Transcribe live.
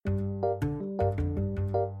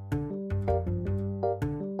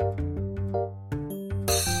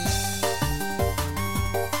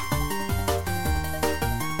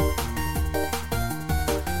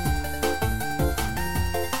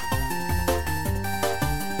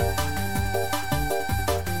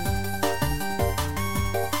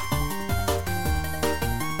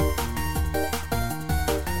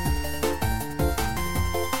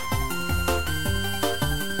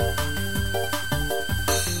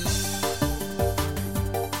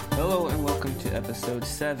episode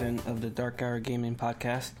 7 of the Dark Hour Gaming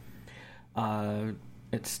Podcast.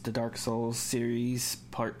 It's the Dark Souls series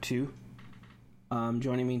part 2.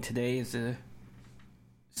 Joining me today is the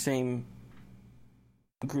same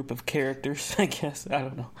group of characters, I guess. I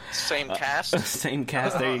don't know. Same cast? Same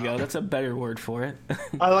cast, there you go. That's a better word for it.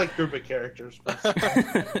 I like group of characters.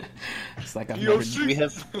 It's like we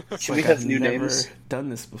have new names? Done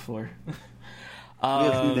this before. We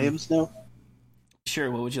have new names now? Sure,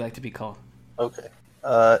 what would you like to be called? Okay.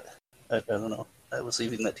 I don't know. I was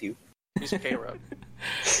leaving that to you. He's K-Rub.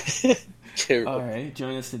 Alright,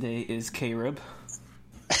 joining us today is K-Rub.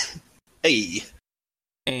 Hey!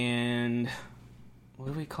 And what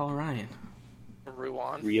do we call Ryan?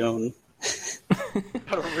 Ruan. Rion.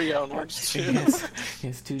 Rion works too. He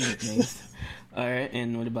has two nicknames. Alright,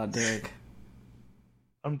 and what about Derek?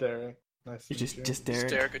 I'm Derek. Nice to meet you. Just Derek?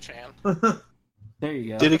 It's Derek-a-chan. There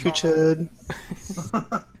you go. Derek-a-chan.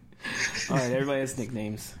 Alright, everybody has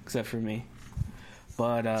nicknames, except for me.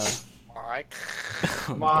 But, Mike.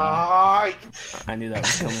 Mike! I knew that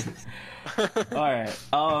was coming. Alright,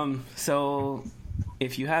 so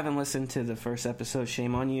if you haven't listened to the first episode,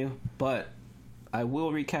 shame on you, but I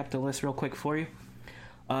will recap the list real quick for you.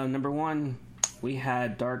 Number 1, we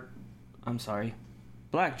had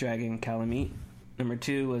Black Dragon Calamite. Number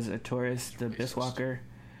 2 was Atoris the Biswalker.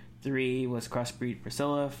 3 was Crossbreed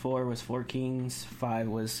Priscilla. 4 was Four Kings. 5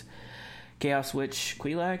 was Chaos Witch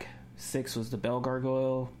Quelaag. 6 was the Bell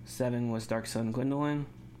Gargoyle. 7 was Dark Sun Gwendolyn.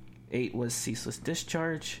 8 was Ceaseless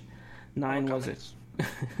Discharge. 9 was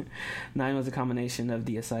a combination of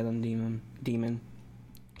the Asylum Demon,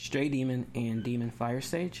 Stray Demon, and Demon Fire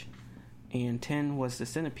Sage. And 10 was the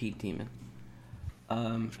Centipede Demon.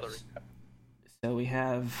 So we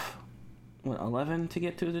have 11 to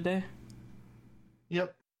get to today?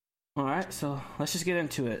 Yep. Alright, so let's just get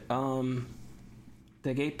into it. The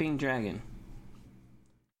Gaping Dragon.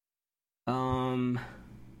 I'm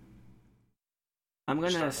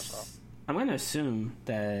gonna assume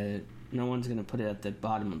that no one's gonna put it at the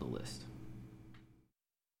bottom of the list.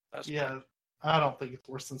 I don't think it's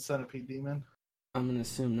worse than Centipede Demon. I'm gonna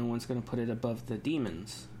assume no one's gonna put it above the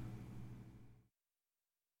demons.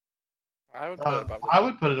 I would put it above I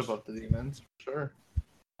would put it above the demons, for sure.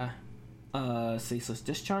 Ceaseless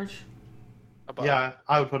Discharge? above. Yeah,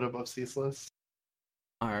 I would put it above Ceaseless.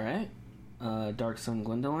 Alright. Dark Sun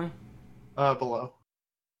Gwendolyn? Below.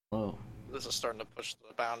 Oh. This is starting to push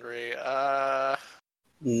the boundary.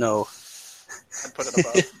 No. I'd put it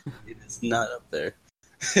above. It is not up there.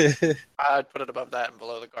 I'd put it above that and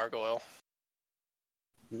below the Gargoyle.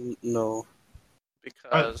 No.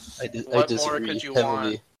 Because I what disagree more could you heavily.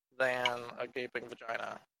 want than a gaping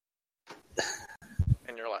vagina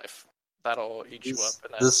in your life? That'll eat you up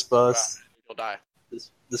and then This boss, you'll die.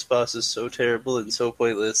 this boss is so terrible and so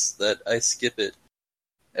pointless that I skip it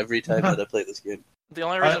every time that I play this game. The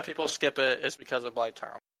only reason people skip it is because of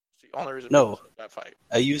Blighttown. It's the only reason No. people skip that fight.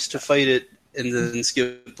 I used to fight it and then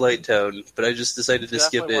skip Blighttown, but I just decided to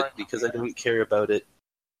skip Definitely it weren't. because I don't care about it.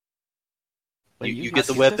 Wait, You you get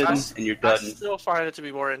the skipped weapon this? and you're I done. still find it to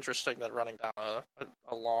be more interesting than running down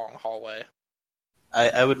a long hallway.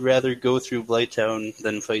 I would rather go through Blighttown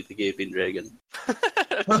than fight the Gaping Dragon.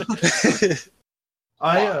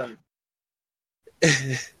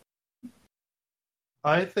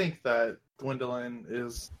 I think that Gwendolyn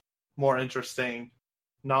is more interesting.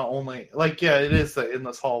 Not only it is the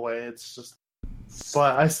endless hallway. It's just,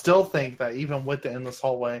 but I still think that even with the endless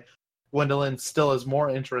hallway, Gwendolyn still is more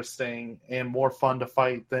interesting and more fun to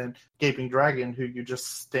fight than Gaping Dragon, who you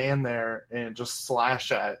just stand there and just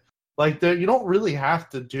slash at. You don't really have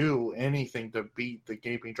to do anything to beat the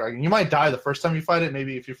Gaping Dragon. You might die the first time you fight it,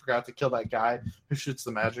 maybe if you forgot to kill that guy who shoots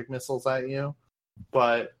the magic missiles at you.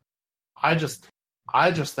 But I just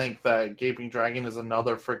think that Gaping Dragon is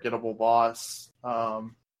another forgettable boss. I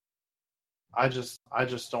just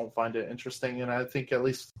don't find it interesting, and I think at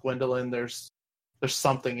least Gwendolyn, there's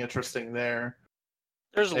something interesting there.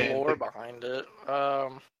 There's lore behind it. I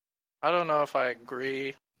don't know if I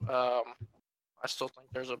agree. I still think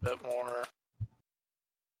there's a bit more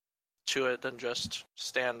to it than just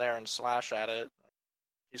stand there and slash at it.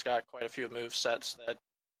 He's got quite a few move sets that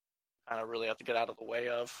kind of really have to get out of the way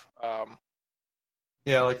of.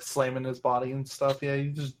 Yeah, like slamming his body and stuff. Yeah, you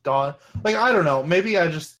just dodge. I don't know. Maybe I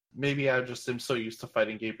just am so used to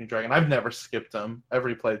fighting Gaping Dragon. I've never skipped him.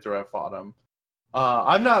 Every playthrough I've fought him.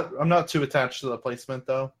 I'm not too attached to the placement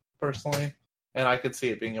though, personally, and I could see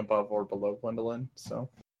it being above or below Gwendolyn. So,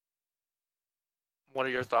 what are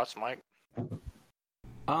your thoughts, Mike?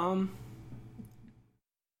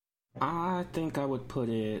 I think I would put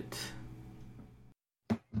it.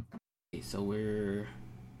 Okay, so we're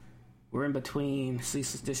We're in between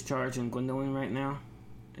Ceaseless Discharge and Gwendolyn right now.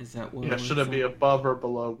 Is that what? Yeah, should it be above or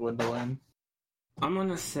below Gwendolyn? I'm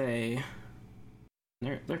gonna say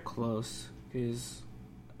they're close because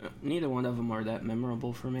neither one of them are that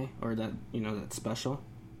memorable for me, or that that's special.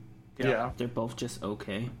 Yeah. They're both just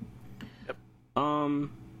okay. Yep.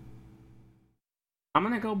 I'm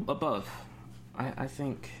gonna go above. I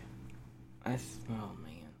think. Oh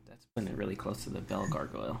man, that's putting it really close to the Bell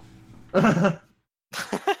Gargoyle. I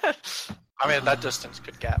mean, that distance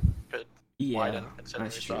could widen considering we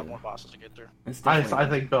that's still have true. more bosses to get through. I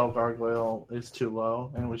think Bell Gargoyle is too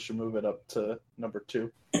low, and we should move it up to number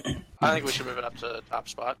 2. I think we should move it up to the top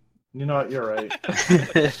spot. You know what? You're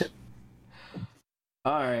right.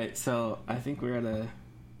 All right, so I think we're at a.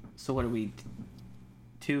 So what are we?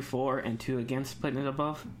 2 4 and 2 against putting it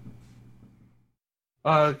above.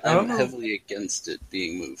 I don't I'm know. heavily against it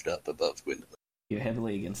being moved up above Gwendolyn. You're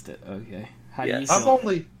heavily against it. Okay. How do Yes. you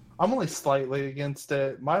feel? I'm only slightly against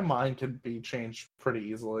it. My mind can be changed pretty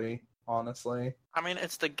easily, honestly. I mean,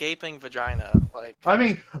 it's the gaping vagina. Like, I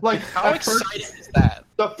mean, like how at exciting first, is that?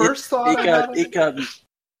 the first thought I had, It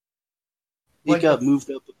Like- got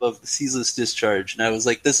moved up above the Ceaseless Discharge, and I was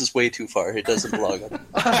like, this is way too far. It doesn't belong up.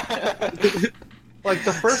 like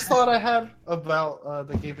the first thought I had about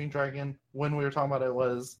the Gaping Dragon when we were talking about it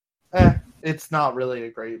was, it's not really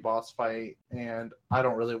a great boss fight, and I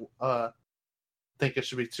don't really think it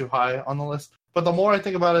should be too high on the list. But the more I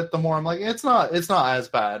think about it, the more I'm like, it's not as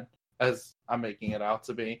bad as I'm making it out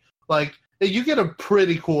to be. Like, you get a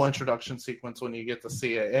pretty cool introduction sequence when you get to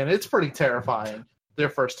see it, and it's pretty terrifying their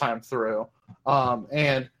first time through.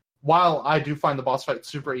 And while I do find the boss fight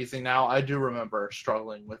super easy now, I do remember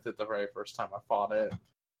struggling with it the very first time I fought it.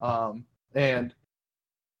 And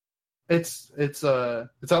it's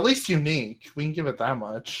at least unique. We can give it that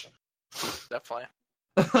much. Definitely.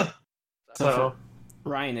 So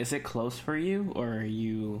Ryan, is it close for you, or are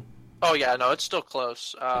you? Oh yeah, no, it's still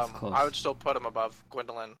close. Close. I would still put him above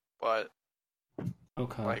Gwendolyn, but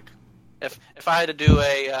Okay. like, if I had to do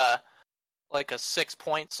a 6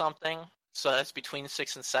 point something, so that's between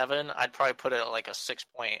 6 and 7, I'd probably put it at like a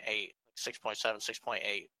 6.8, 6.7,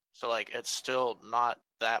 6.8. So like, it's still not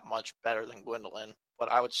that much better than Gwendolyn,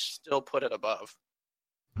 but I would still put it above.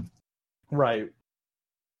 right.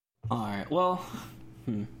 All right. Well.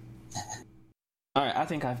 All right. I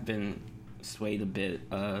think I've been swayed a bit.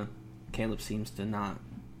 Caleb seems to not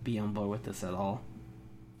be on board with this at all.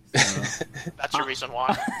 So, That's your reason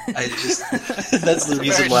why. That's the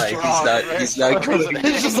reason why he's not going.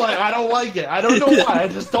 It's just like, I don't like it. I don't know why. I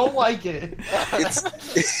just don't like it.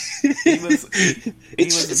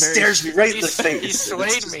 It stares me right in the face. He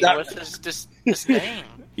swayed me not... with his disdain.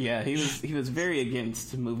 Yeah, he was very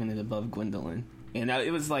against moving it above Gwendolyn, and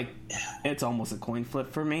it was like it's almost a coin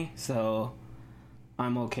flip for me. So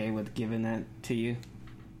I'm okay with giving that to you.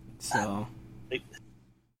 So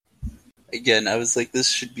again, I was like, this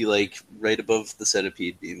should be like right above the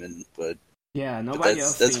Centipede Demon, but yeah, nobody that's-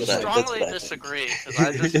 else. that's thinks what I that. strongly disagree,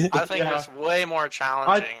 because I think Yeah. it's way more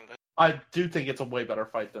challenging. I do think it's a way better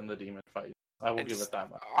fight than the demon fight. I will give it that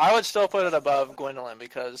much. I would still put it above Gwendolyn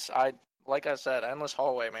because like I said, Endless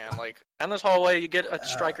Hallway, man. Like, Endless Hallway, you get a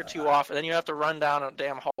strike or two off, and then you have to run down a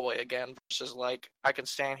damn hallway again, versus, like, I can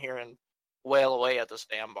stand here and wail away at this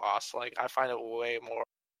damn boss. Like, I find it way more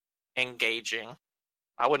engaging.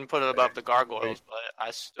 I wouldn't put it above the gargoyles, but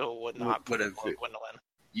I still would not put it above Gwendolyn.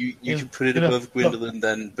 you can put it above Gwendolyn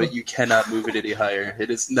then, but you cannot move it any higher.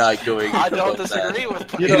 It is not going. I don't above disagree that. with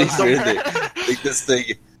putting You know, it It is up really- there. like this thing.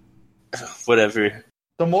 Whatever.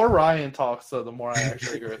 The more Ryan talks, though, the more I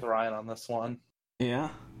actually agree with Ryan on this one. Yeah,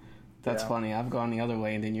 that's Yeah. funny. I've gone the other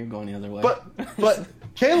way, and then you're going the other way. But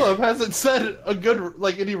Caleb hasn't said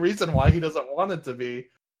any reason why he doesn't want it to be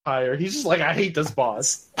higher. He's just like, I hate this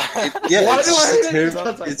boss. Yeah, Why it's do I just hate it? terrible.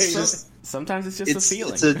 Because I It's hate just sometimes it's just a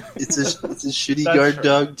feeling. It's a shitty That's guard true.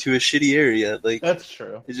 dog to a shitty area. Like That's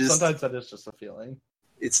true. It just- Sometimes that is just a feeling.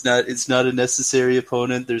 it's not a necessary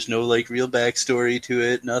opponent. There's no like real backstory to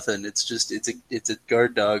it. Nothing. It's just it's a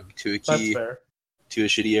guard dog to a That's key fair. to a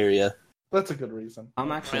shitty area. That's a good reason.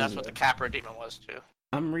 I'm I actually. mean, that's what the Capra Demon was, too.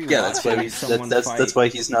 I'm rewatching Yeah, that's why someone that's fight. why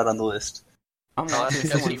he's not on the list. I'm No, that's watching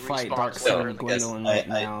because someone he fight respawns Dark later Sun in and the Gwendolyn game. right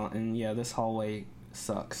I- now, and yeah, this hallway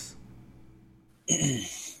sucks.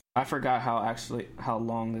 I forgot how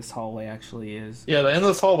long this hallway actually is. Yeah, the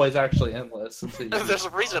endless hallway is actually endless. There's a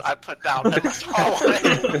reason I put down Endless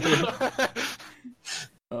Hallway.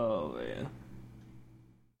 Oh man.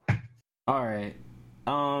 All right.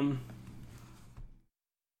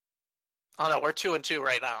 Oh no, we're 2-2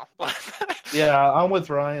 right now. Yeah, I'm with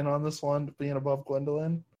Ryan on this one, being above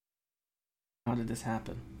Gwendolyn. How did this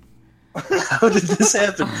happen? How did this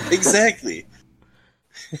happen? Exactly.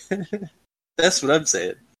 That's what I'm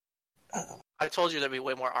saying. I told you there'd be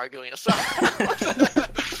way more arguing.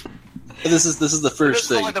 This is the first This is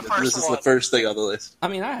thing. only the first This is one. the first thing on the list. I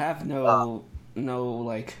mean, I have no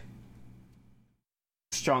like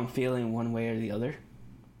strong feeling one way or the other.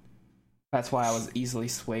 That's why I was easily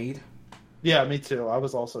swayed. Yeah, me too. I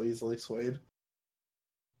was also easily swayed.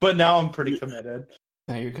 But now I'm pretty committed.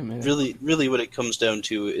 Now you're committed. Really, what it comes down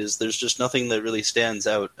to is there's just nothing that really stands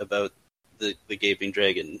out about the Gaping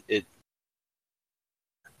Dragon.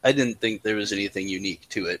 I didn't think there was anything unique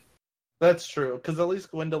to it. That's true, because at least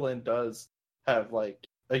Gwendolyn does have like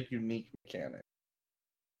a unique mechanic.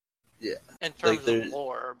 Yeah. in terms Like, there- of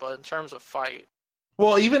lore, but in terms of fight,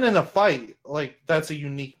 Well, even in a fight, like that's a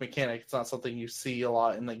unique mechanic. It's not something you see a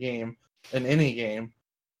lot in the game, in any game,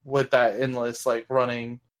 with that endless like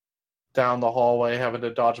running down the hallway, having to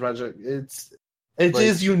dodge magic. It Like-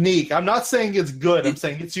 is unique. I'm not saying it's good. I'm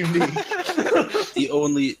saying it's unique. The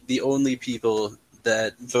only people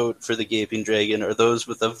that vote for the Gaping Dragon are those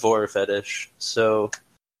with a vor fetish. So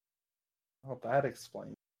Well, that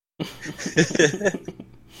explains.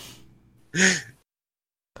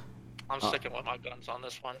 I'm sticking with my guns on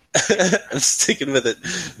this one. I'm sticking with it.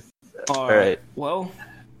 All right. Well,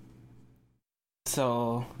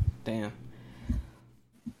 so damn.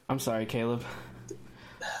 I'm sorry, Caleb.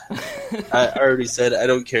 I already said I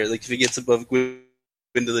don't care. Like if it gets above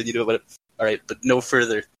Gwendolyn, you know about it. All right, but no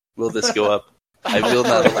further will this go up. I will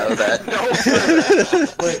not allow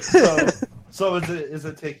that. Wait, so is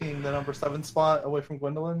it taking the number 7 spot away from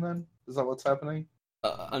Gwendolyn? Then is that what's happening?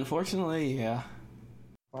 Unfortunately, yeah.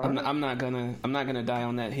 All I'm right. not gonna die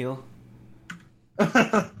on that hill.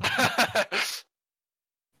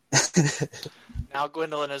 Now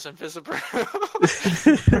Gwendolyn is invisible.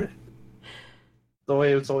 The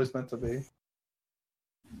way it's always meant to be.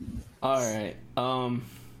 All right.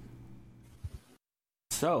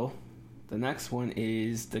 So, the next one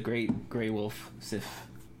is the Great Grey Wolf Sith.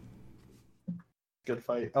 Good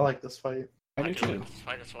fight. I like this fight. I do too.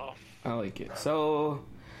 Fight as well. I like it. So,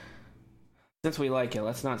 since we like it,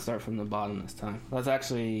 let's not start from the bottom this time. Let's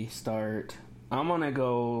actually start. I'm gonna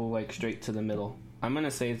go like straight to the middle. I'm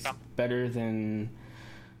gonna say it's better than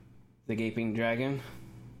the Gaping Dragon.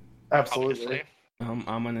 Absolutely. Obviously.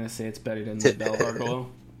 I'm gonna say it's better than the Bell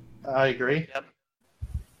Gargoyle. I agree. Yep.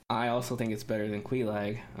 I also think it's better than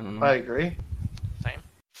Quelaag. I don't know. I agree. Same.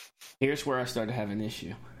 Here's where I start to have an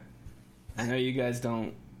issue. I know you guys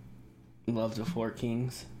don't love the Four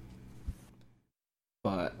Kings,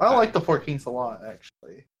 but I like the Four Kings a lot,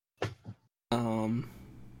 actually.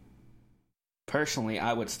 Personally,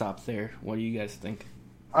 I would stop there. What do you guys think?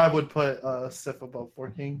 I would put Sif above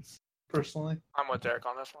Four Kings, personally. I'm with Derek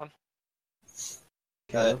on this one.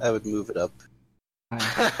 I would move it up.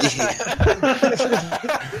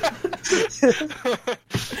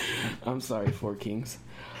 I'm sorry, Four Kings.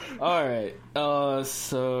 All right.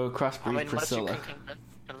 So Crossbreed I mean, unless you Priscilla. can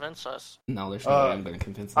convince us. No, there's no way I'm going to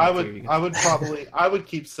convince them. I would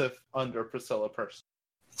keep Sif under Priscilla personally.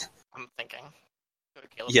 I'm thinking. Go to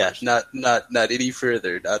Caleb Yeah, first. not any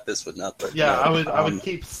further. Not this one. Not the. Yeah, no. I would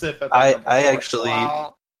keep Sif at the I number 4. actually-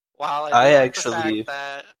 While I do like actually- the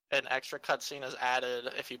fact that an extra cutscene is added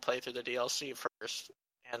if you play through the DLC first,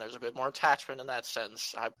 and there's a bit more attachment in that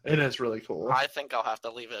sense, It is really cool. I think I'll have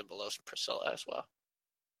to leave it below Priscilla as well.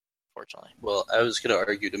 Fortunately. Well, I was going to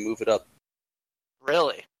argue to move it up.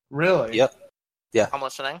 Really? Really? Yep. I'm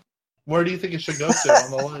listening. Where do you think it should go to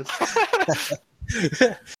on the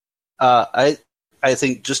list? I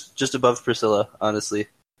think just above Priscilla, honestly.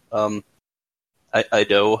 I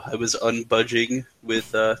know I was unbudging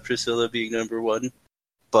with Priscilla being number 1,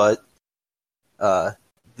 but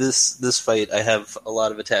this fight I have a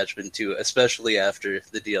lot of attachment to, especially after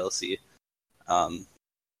the DLC.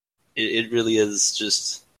 It really is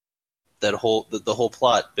just that the whole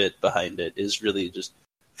plot bit behind it is really just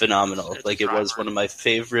phenomenal. It's Like it was driver. one of my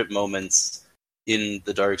favorite moments in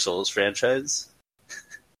the Dark Souls franchise.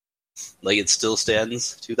 Like it still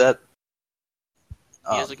stands to that.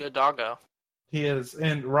 He is a good doggo. He is,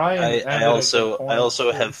 and Ryan. I added a good also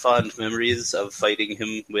point. have fond memories of fighting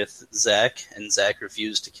him with Zack, and Zack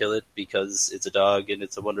refused to kill it because it's a dog and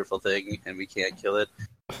it's a wonderful thing and we can't kill it.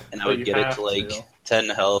 And I But would you get it have to like to. 10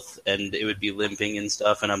 health and it would be limping and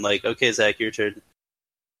stuff, and I'm like, okay, Zack, your turn.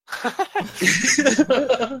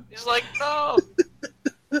 He's like, no.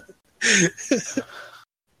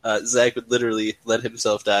 Zack would literally let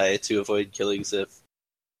himself die to avoid killing Sif.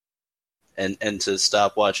 And to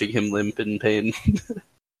stop watching him limp in pain.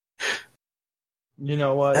 You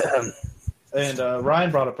know what? And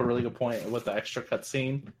Ryan brought up a really good point with the extra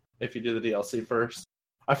cutscene. If you do the DLC first,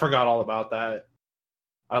 I forgot all about that.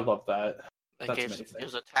 I love that. It That's gives amazing.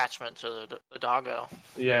 gives attachment to the doggo.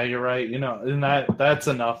 Yeah, you're right. And that's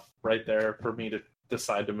enough right there for me to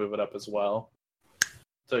decide to move it up as well.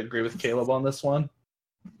 So I agree with Caleb on this one.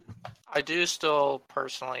 I do still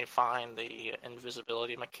personally find the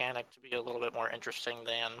invisibility mechanic to be a little bit more interesting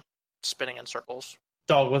than spinning in circles.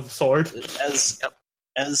 Dog with a sword.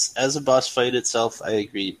 As a boss fight itself, I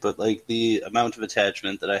agree, but like the amount of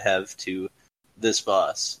attachment that I have to this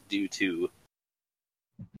boss due to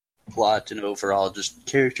plot and overall just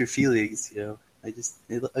character feelings, I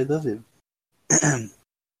love him. And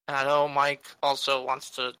I know Mike also wants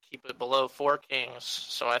to keep it below 4 kings,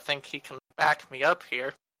 so I think he can back me up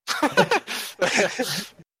here.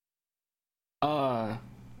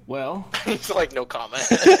 Well, It's like no comment.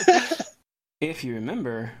 if you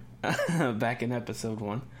remember, back in episode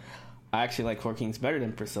 1, I actually like 4 Kings better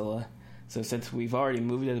than Priscilla. So since we've already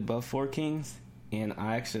moved it above 4 Kings, and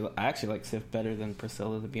I actually like Sif better than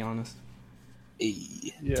Priscilla, to be honest.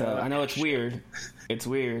 Yeah. So I know it's weird. It's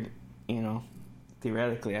weird,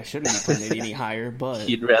 Theoretically, I shouldn't be putting it any higher, but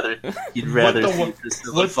You'd rather see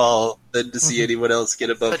Priscilla fall than to see anyone else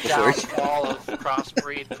get above The the 4 downfall of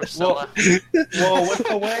crossbreed Priscilla. Well, with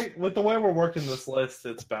the way we're working this list,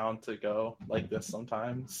 it's bound to go like this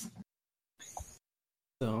sometimes.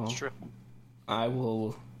 so It's true.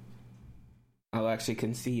 I'll actually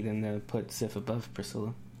concede and then put Sif above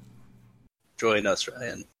Priscilla. Join us,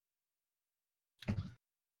 Ryan.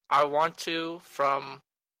 I want to from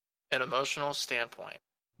an emotional standpoint.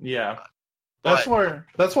 Yeah, that's what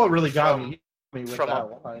really got me with from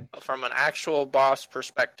that line. From an actual boss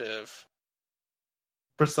perspective,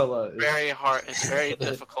 Priscilla is very hard. It's very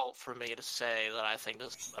difficult for me to say that I think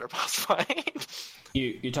this is a better boss fight.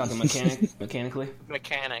 You're talking mechanically?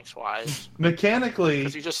 Mechanics wise, mechanically.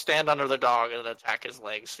 because you just stand under the dog and attack his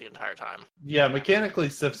legs the entire time. Yeah, mechanically,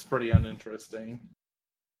 Sif's pretty uninteresting,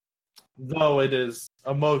 though it is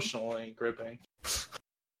emotionally gripping.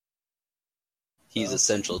 He's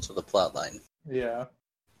essential to the plotline. Yeah,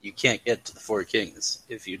 You can't get to the 4 Kings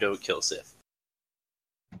if you don't kill Sif.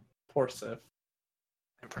 poor Sif.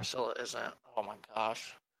 And Priscilla isn't. Oh my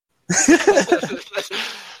gosh, I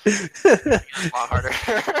it's a lot harder.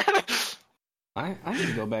 I need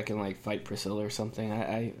to go back and fight Priscilla or something.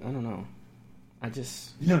 I don't know. I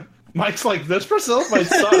just Yeah, Mike's like, this Priscilla might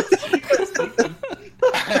suck.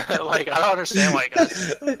 I don't understand why you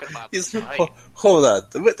guys are talking about this fight. Hold on.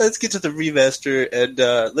 Let's get to the remaster and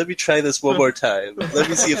let me try this one more time. Let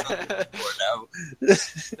me see if I can more now.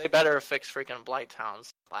 They better fix freaking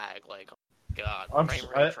Blighttown's flag. Oh God,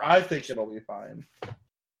 I think it'll be fine.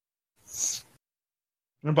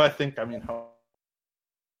 And by think, I mean how.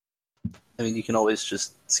 I mean, you can always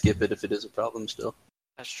just skip it if it is a problem still.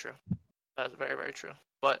 That's true. That's very, very true.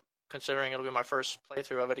 But considering it'll be my first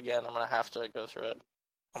playthrough of it again, I'm gonna have to go through it.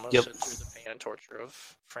 I'm gonna sit through the pain and torture of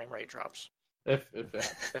frame rate drops If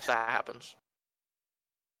that happens.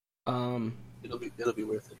 It'll be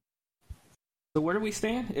worth it. So where do we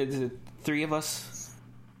stand? Is it 3 of us?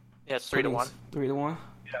 Yeah, it's 3-1. 3-1.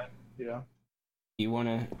 Yeah. You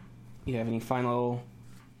have any final?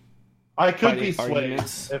 I could be fighting swayed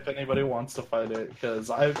arguments? if anybody wants to fight it, because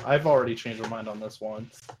I've already changed my mind on this one.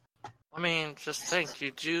 I mean, just think,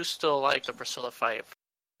 you do still like the Priscilla fight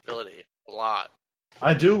ability a lot.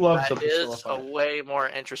 I do love the That Priscilla is a fight. way more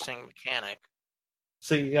interesting mechanic.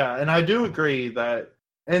 See, yeah, and I do agree that,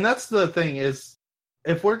 and that's the thing is,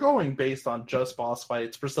 if we're going based on just boss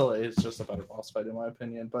fights, Priscilla is just a better boss fight in my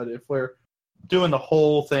opinion. But if we're doing the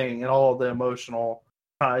whole thing and all the emotional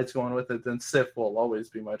tides going with it, then Sif will always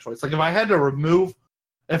be my choice. Like if I had to remove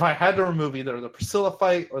either the Priscilla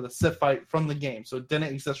fight or the Sif fight from the game, so it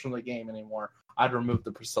didn't exist from the game anymore, I'd remove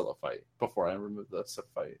the Priscilla fight before I remove the Sif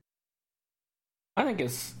fight. I think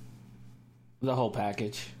it's the whole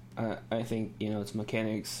package. I think it's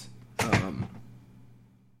mechanics,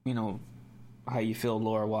 how you feel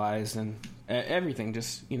lore wise and everything.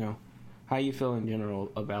 Just how you feel in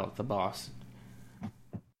general about the boss.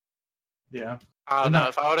 Yeah. No,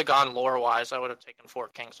 if I would have gone lore wise, I would have taken 4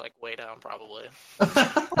 Kings way down probably.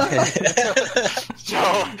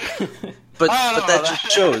 So, But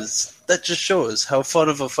that just shows how fun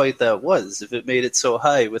of a fight that was. If it made it so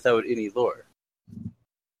high without any lore,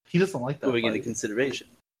 He doesn't like that going into fight. consideration.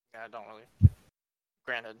 yeah, I don't really.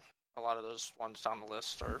 Granted, a lot of those ones down the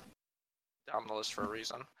list are down the list for a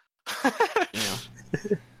reason. Yeah.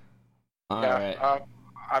 All right.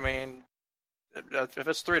 I mean, if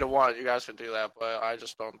it's 3-1, you guys can do that, but I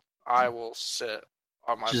just don't. I will sit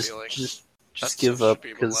on my feelings. Just give up,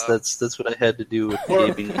 because that's what I had to do with the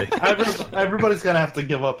Or- gaming pick. Everybody's gonna have to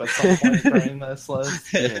give up at some point during this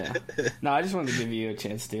list. Yeah. No, I just wanted to give you a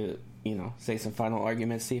chance to, say some final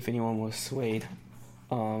arguments, see if anyone was swayed.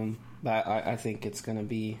 But I think it's going to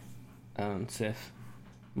be Sif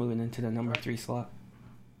moving into the number 3 slot.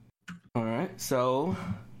 All right, so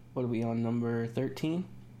what are we on, number 13?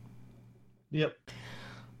 Yep.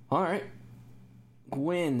 All right.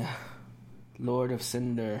 Gwyn, Lord of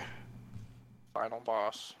Cinder. Final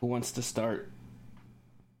boss. Who wants to start?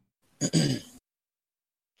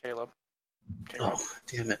 Caleb. Oh,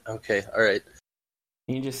 damn it. Okay, alright.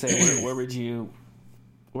 Can you just say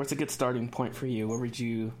where's a good starting point for you?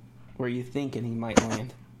 Where you thinking he might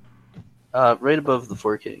land? Right above the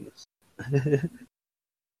Four Kings.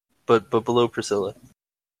 but below Priscilla.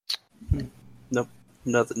 Nope.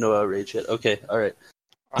 No outrage yet. Okay, alright.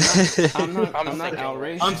 I'm not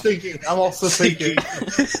outraged. I'm also thinking.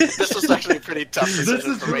 This is actually a pretty tough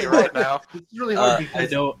decision for me right now. It's really hard I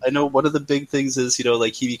know one of the big things is,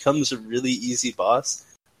 he becomes a really easy boss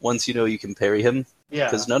once you can parry him. Yeah.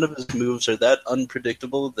 Because none of his moves are that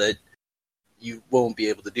unpredictable that you won't be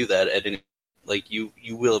able to do that at any... you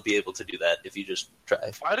will be able to do that if you just try.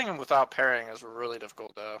 Fighting him without parrying is really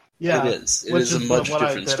difficult, though. Yeah. It is. It is a much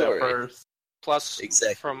different story. Plus,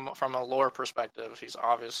 Exactly. from a lore perspective, he's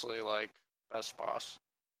obviously, best boss.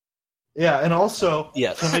 Yeah, and also,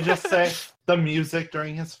 Yes. can I just say, the music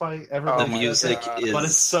during his fight, The everybody music is... but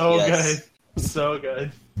it's so yes. good. So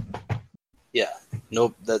good. Yeah.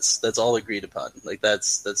 Nope, that's all agreed upon.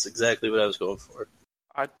 That's exactly what I was going for.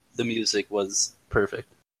 The music was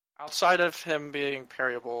perfect. Outside of him being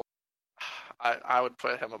parryable, I would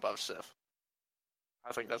put him above Sif.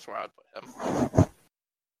 I think that's where I would put him.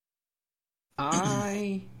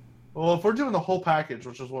 Well, if we're doing the whole package,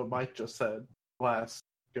 which is what Mike just said last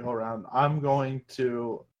go around, I'm gonna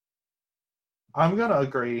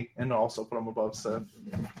agree and also put him above Sif.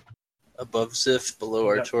 Above Sif, below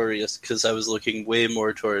Artorias, because I was looking way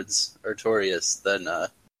more towards Artorias than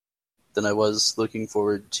I was looking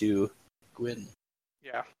forward to Gwyn.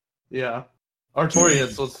 Yeah. Yeah.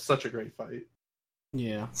 Artorias was such a great fight.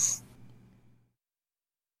 Yeah.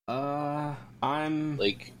 I'm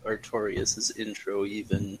Artorias' intro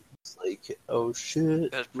even. It's oh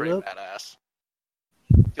shit. That's pretty badass.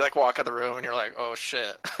 You walk in the room and you're like, oh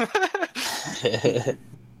shit.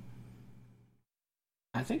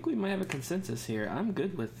 I think we might have a consensus here. I'm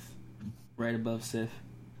good with right above Sif.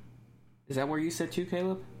 Is that where you said too,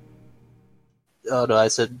 Caleb? Oh no, I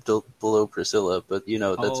said below Priscilla, but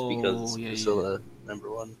that's because yeah, Priscilla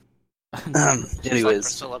number 1. Anyways,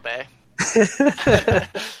 Priscilla Bay.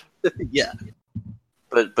 Yeah,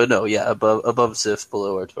 but no, yeah, above Sif,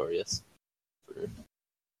 below Artorias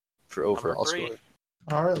for overall score.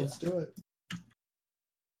 All right, let's do it.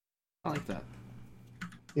 I like that.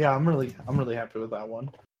 Yeah, I'm really happy with that one.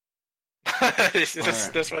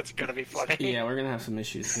 This one's gonna be funny. Yeah, we're gonna have some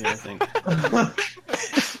issues here, I think.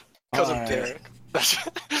 Because of Derek.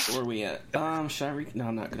 Where are we at? Should I No,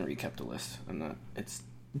 I'm not gonna recap the list. I'm not.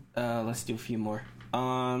 Let's do a few more.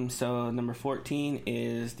 So number 14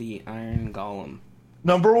 is the Iron Golem.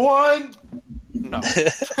 Number 1. No.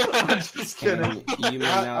 I'm just kidding. You may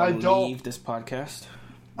now leave this podcast.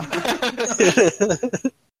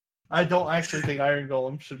 I don't actually think Iron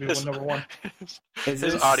Golem should be number 1.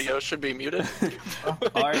 His audio should be muted.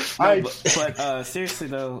 But seriously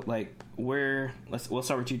though, we'll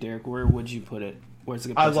start with you, Derek. Where would you put it? Where's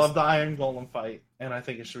the? I love the Iron Golem fight, and I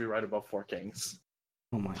think it should be right above Four Kings.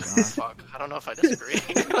 Oh my god! Fuck! I don't know if I disagree.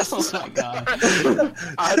 Oh my god!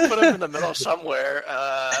 I'd put him in the middle somewhere.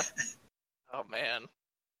 Oh man,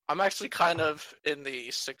 I'm actually kind of in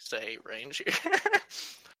the 6 to 8 range here.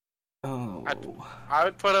 Oh. I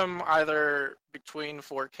would put him either between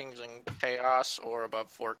Four Kings and Chaos or above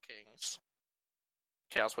Four Kings.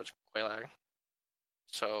 Chaos Witch Quelaag.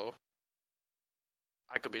 So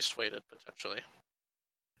I could be swayed potentially.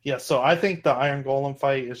 Yeah, so I think the Iron Golem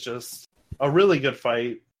fight is just a really good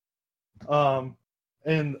fight.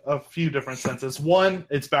 In a few different senses. One,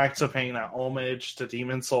 it's back to paying that homage to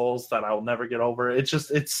Demon Souls that I'll never get over.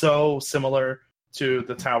 It's so similar to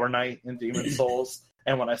the Tower Knight in Demon Souls.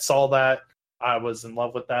 And when I saw that, I was in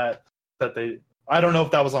love with that. I don't know if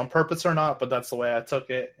that was on purpose or not, but that's the way I took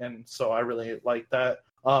it. And so I really like that.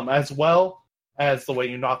 As well as the way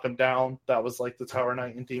you knock him down. That was like the Tower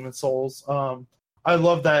Knight in Demon Souls. I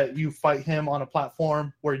love that you fight him on a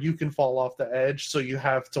platform where you can fall off the edge, so you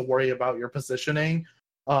have to worry about your positioning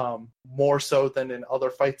more so than in other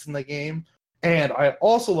fights in the game. And I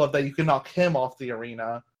also love that you can knock him off the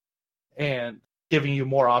arena and giving you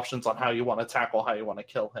more options on how you want to tackle, how you want to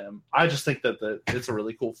kill him. I just think that it's a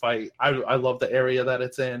really cool fight. I love the area that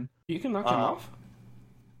it's in. You can knock him off?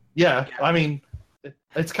 Yeah, I mean,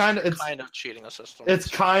 it's kind of cheating a system. It's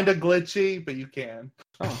kind of glitchy, but you can.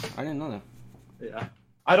 Oh, I didn't know that. Yeah.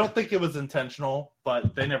 I don't think it was intentional,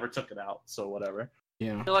 but they never took it out, so whatever.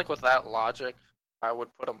 Yeah. I feel like with that logic, I would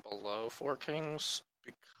put him below Four Kings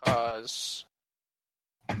because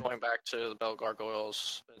going back to the Bell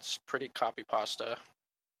Gargoyles, it's pretty copy pasta.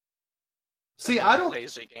 See, I don't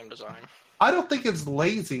lazy game design. I don't think it's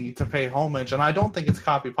lazy to pay homage, and I don't think it's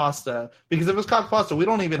copy pasta because if it's copy pasta, we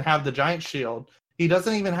don't even have the giant shield. He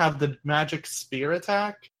doesn't even have the magic spear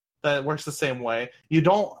attack that works the same way. You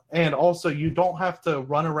don't have to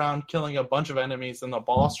run around killing a bunch of enemies in the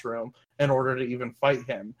boss room in order to even fight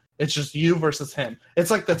him. It's just you versus him.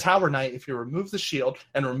 It's like the Tower Knight if you remove the shield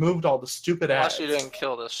and removed all the stupid ads. Unless you didn't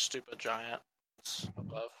kill this stupid giant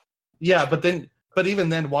above. Yeah, but even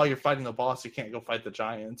then, while you're fighting the boss, you can't go fight the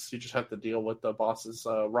giants. You just have to deal with the boss's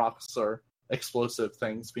rocks or explosive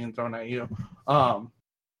things being thrown at you.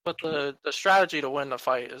 But the strategy to win the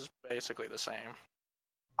fight is basically the same.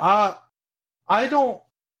 I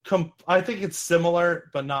think it's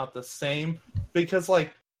similar, but not the same because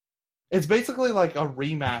it's basically like a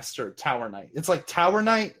remastered Tower Knight. It's like Tower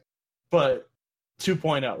Knight, but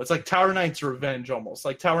 2.0. It's like Tower Knight's Revenge almost.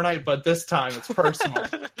 Like Tower Knight, but this time it's personal.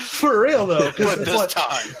 For real though, because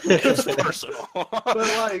time it's personal.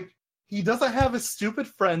 But he doesn't have his stupid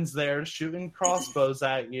friends there shooting crossbows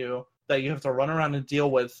at you that you have to run around and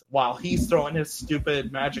deal with while he's throwing his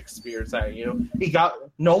stupid magic spears at you. He got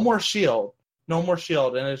no more shield,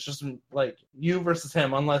 and it's just like you versus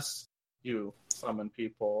him unless you summon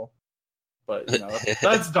people. But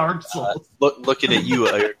that's Dark Souls. Looking at you,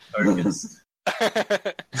 Arcus.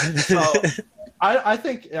 So I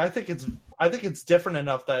think it's different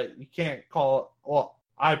enough that you can't call it. Well,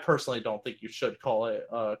 I personally don't think you should call it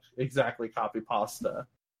exactly copy pasta,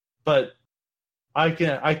 but I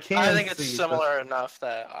think it's similar enough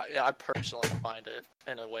that I personally find it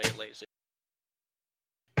in a way lazy.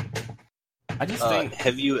 I just think.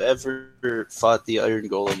 Have you ever fought the Iron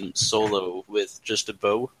Golem solo with just a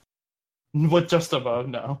bow? With just a bow,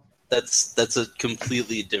 no. That's a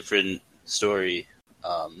completely different story.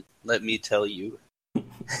 Let me tell you.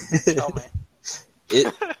 Tell me.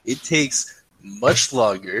 It takes much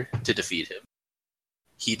longer to defeat him.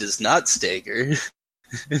 He does not stagger.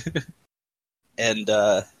 And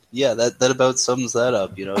that about sums that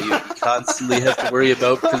up. You constantly have to worry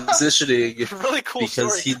about positioning really cool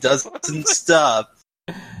because story. he doesn't stop.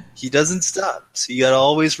 He doesn't stop. So you gotta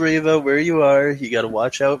always worry about where you are. You gotta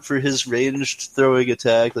watch out for his ranged throwing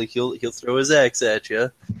attack. Like he'll throw his axe at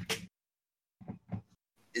you.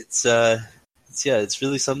 It's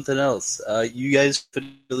really something else. You guys could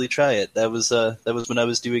really try it. That was when I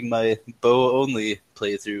was doing my bow only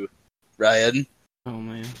playthrough. Ryan. Oh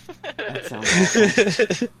man, that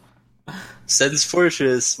sounds awful. Sen's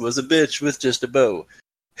Fortress was a bitch with just a bow.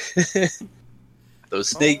 Those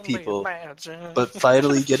snake people. Imagine. But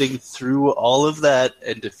finally getting through all of that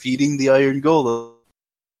and defeating the Iron Golem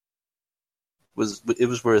was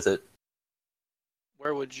worth it.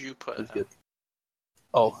 Where would you put him? Good.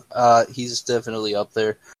 Oh, he's definitely up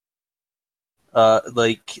there.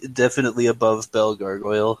 Definitely above Bell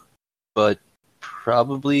Gargoyle, but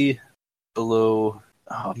probably below.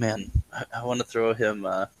 Oh man, I want to throw him.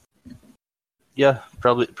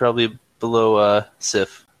 Probably below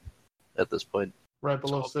Sif at this point. Right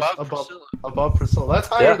below So Sif, above Priscilla. That's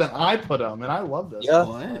higher than I put him, and I love this. Yeah,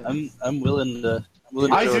 What? I'm willing to.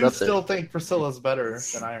 I throw it do up still think Priscilla's better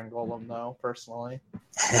than Iron Golem, though. Personally,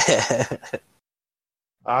 there.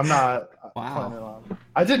 I'm not. Wow.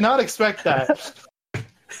 I did not expect that.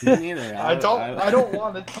 Me neither. I don't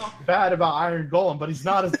want to talk bad about Iron Golem, but he's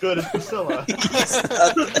not as good as Priscilla. He's not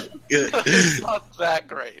that good. It's not that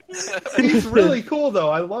great. He's really cool,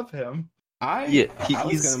 though. I love him. I was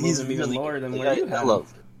gonna move he's him even really lower than good. where you I have.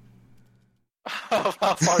 love it. How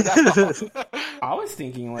far down? I was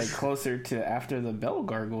thinking closer to after the Bell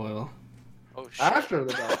Gargoyle. Oh shit. After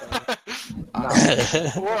the battle.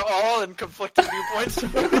 We're all in conflicting viewpoints.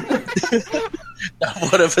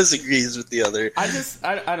 One of us agrees with the other. I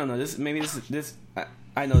don't know.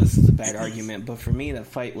 I know this is a bad argument, but for me, the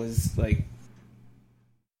fight was it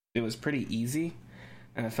was pretty easy,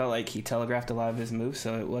 and I felt like he telegraphed a lot of his moves,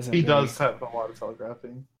 so it wasn't. He does have a lot of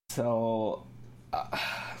telegraphing. So,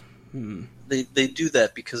 They do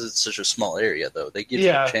that because it's such a small area, though. They give you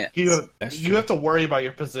a chance. You have to worry about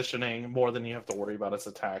your positioning more than you have to worry about his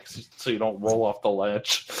attacks, so you don't roll off the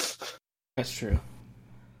ledge. That's true.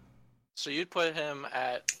 So you'd put him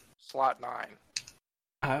at slot 9.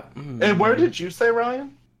 And where did you say,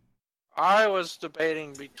 Ryan? I was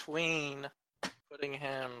debating between putting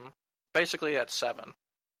him basically at 7.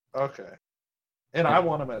 Okay. And I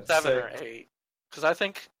want him at 7 6. or 8. Because I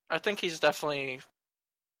think he's definitely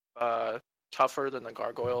tougher than the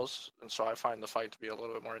Gargoyles, and so I find the fight to be a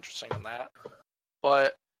little bit more interesting than that.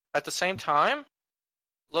 But at the same time,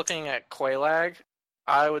 looking at Quelaag,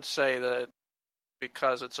 I would say that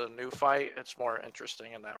because it's a new fight, it's more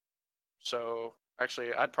interesting in that. So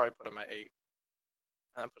actually, I'd probably put him at 8,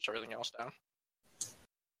 and then push everything else down.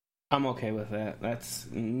 I'm okay with that. That's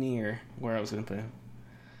near where I was going to put him.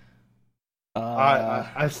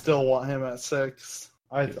 I still want him at 6.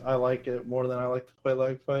 I like it more than I like the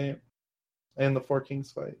Quelaag fight and the Four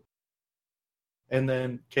Kings fight. And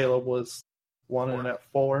then Caleb was wanting at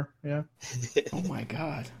 4. Yeah. Oh my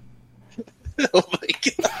god. Oh my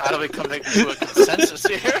god. How do we come to a consensus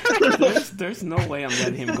here? There's no way I'm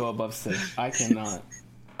letting him go above 6. I cannot.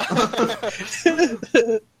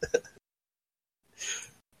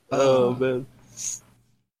 Oh man.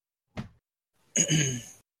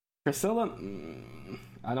 Priscilla,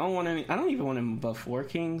 I don't even want him above Four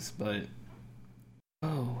Kings, but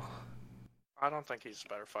I don't think he's a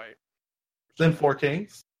better fight. Then Four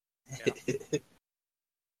Kings? Yeah.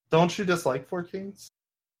 Don't you dislike Four Kings?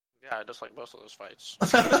 Yeah, I just like most of those fights.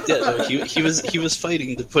 Yeah, no, he was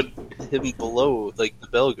fighting to put him below like the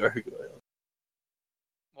Bell Gargoyle.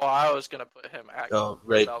 Well, I was gonna put him at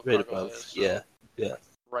Right Gargoyle above. is, so Yeah.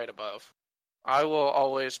 right above. I will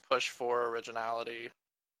always push for originality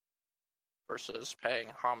versus paying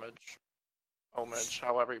homage,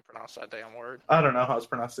 however you pronounce that damn word. I don't know how it's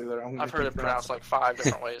pronounced either. I've heard it pronounced like 5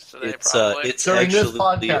 different ways today. It's probably. it's During actually this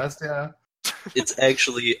podcast, yeah. it's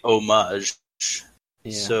actually homage.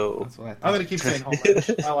 yeah. So that's what I I'm thought. gonna keep saying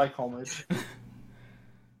homage. I like homage.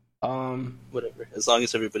 whatever. As long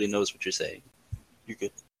as everybody knows what you're saying, you're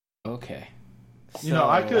good. Okay. You know,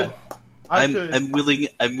 I could. I'm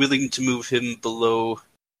willing to move him below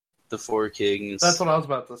the Four Kings. That's what I was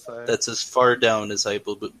about to say. That's as far down as I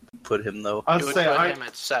will put him, though. I'd You would say put him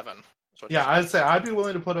at 7. Yeah, I'd say I'd be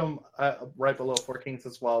willing to put him right below Four Kings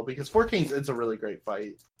as well, because Four Kings is a really great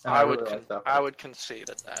fight. And I really would like that I fight. would concede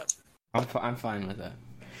at that. I'm fine with that.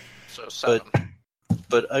 So 7.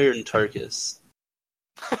 But Iron Tarkus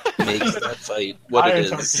makes that fight what Iron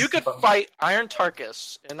it Tarkus. is. You could fight Iron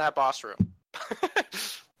Tarkus in that boss room.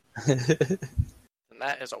 And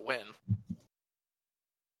that is a win.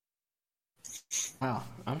 Wow,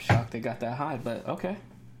 I'm shocked they got that high, but okay.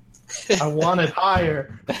 I wanted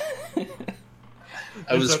higher.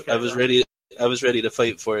 I was It's okay, ready. I was ready to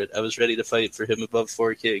fight for it. I was ready to fight for him above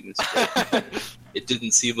Four Kings. But it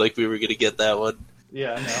didn't seem like we were going to get that one.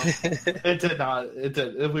 Yeah, no, it did not. It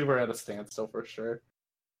did. We were at a standstill for sure.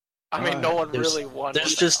 I mean, no one really won.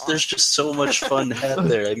 There's with that just so much fun had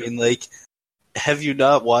there. I mean, like, have you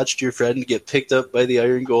not watched your friend get picked up by the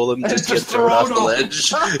Iron Golem, just get thrown off the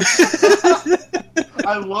ledge?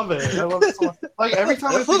 I love it. I love it so much. Like every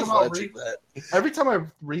time I think about that. every time I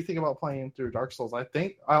rethink about playing through Dark Souls,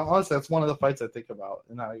 honestly that's one of the fights I think about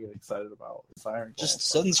and I get excited about. It's Iron Golem. Just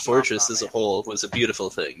Sun's Fortress as a whole was a beautiful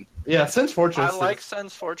thing. Yeah, Sen's Fortress. I like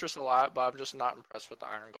Sen's Fortress a lot, but I'm just not impressed with the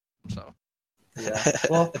Iron Golem. So Yeah.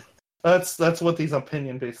 Well, that's what these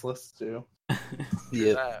opinion-based lists do.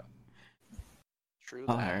 Yeah. that. True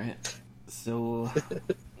that. All right. So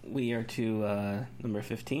we are to number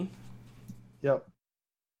 15. Yep.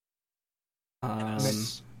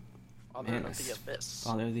 Father man, of the Abyss.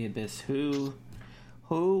 Father of the Abyss. Who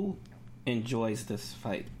enjoys this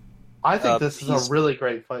fight? I think this is a really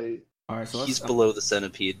great fight. All right, so He's below the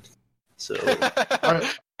Centipede, so Are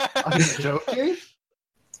you joking?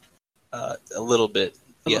 a little bit.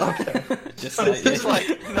 Yeah. Okay. just It's like,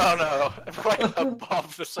 no, right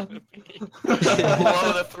above the centipede.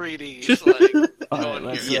 Below the 3Ds. Like, All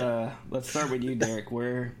right, going let's start with you, Derek.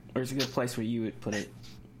 Where's a good place where you would put it?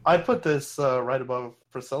 I'd put this right above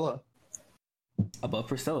Priscilla. Above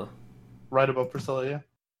Priscilla. Right above Priscilla, yeah.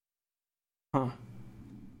 Huh.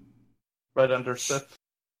 Right under Sif.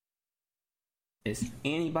 Is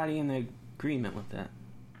anybody in agreement with that?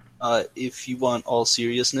 If you want all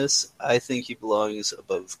seriousness, I think he belongs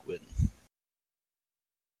above Gwyn.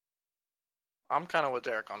 I'm kind of with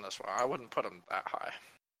Derek on this one. I wouldn't put him that high,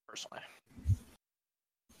 personally.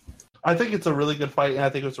 I think it's a really good fight, and I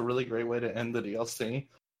think it's a really great way to end the DLC.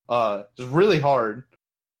 Just really hard.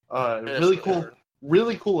 Really cool. Hard.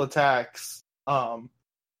 Really cool attacks.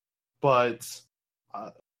 But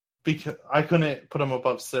because I couldn't put him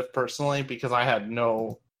above Sif personally because I had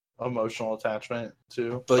no emotional attachment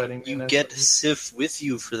to But fighting. you Venus. get Sif with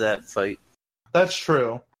you for that fight. That's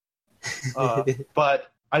true.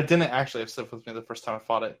 But I didn't actually have Sif with me the first time I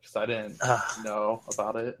fought it because I didn't know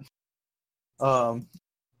about it.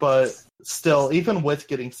 But still, even with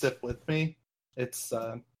getting Sif with me, it's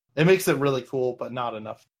it makes it really cool, but not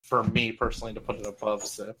enough for me personally to put it above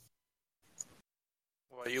Sif.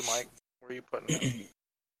 What about you, Mike? Where are you putting it?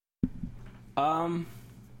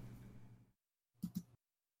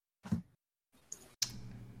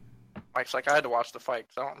 Mike's like, I had to watch the fight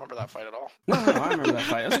because I don't remember that fight at all. No, I remember that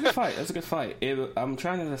fight. It was a good fight. It was a good fight. I'm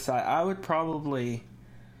trying to decide. I would probably,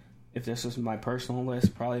 if this was my personal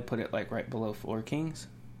list, probably put it like right below Four Kings.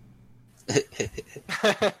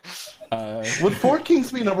 Would Four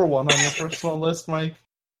Kings be number one on your personal list, Mike?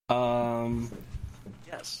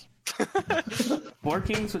 Yes. Four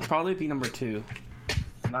Kings would probably be number 2.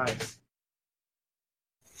 Nice.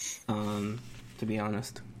 To be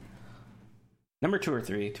honest. Number 2 or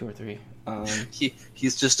 3. 2 or 3.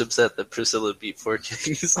 He's just upset that Priscilla beat Four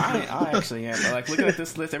Kings. I actually am. Like, looking at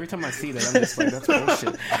this list, every time I see that, I'm just like, that's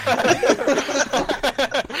bullshit.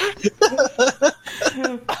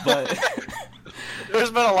 But there's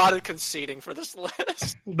been a lot of conceding for this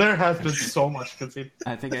list. There has been so much conceding.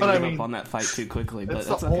 I think I gave up on that fight too quickly, but it's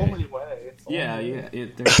that's the okay. only way.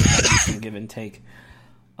 There's some give and take.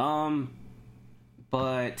 But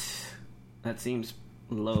that seems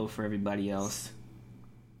low for everybody else.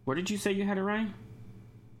 Where did you say you had it, Ryan?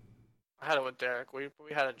 I had it with Derek. We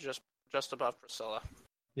had it just above Priscilla.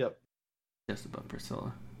 Yep. Just above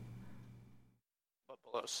Priscilla. But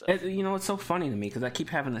below Sif. It's so funny to me because I keep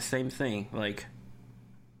having the same thing. Like,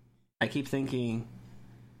 I keep thinking,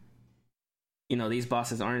 these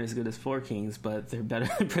bosses aren't as good as Four Kings, but they're better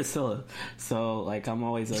than Priscilla. So, like, I'm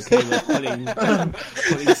always okay with putting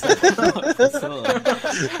stuff above Priscilla.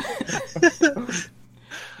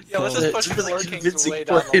 Yeah, let's just push really Four Kings way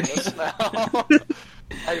down the list now.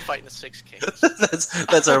 Now you're fighting the 6 Kings.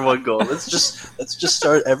 That's our one goal. Let's just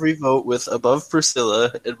start every vote with above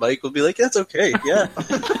Priscilla, and Mike will be like, "That's okay, yeah."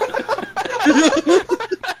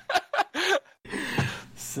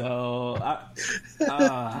 So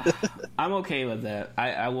I'm okay with that.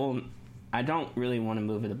 I won't. I don't really want to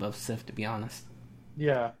move it above Sif, to be honest.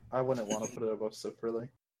 Yeah, I wouldn't want to put it above Sif, really.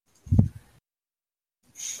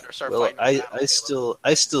 Well, I still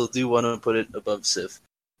do want to put it above Sif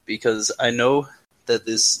because I know that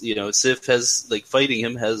this, Sif has, like, fighting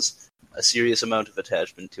him has a serious amount of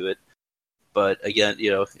attachment to it. But again,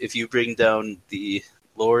 if you bring down the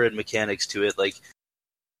lore and mechanics to it, like,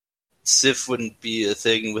 Sif wouldn't be a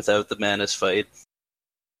thing without the Manus fight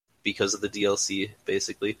because of the DLC,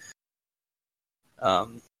 basically.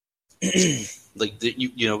 We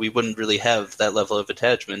wouldn't really have that level of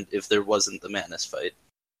attachment if there wasn't the Manus fight.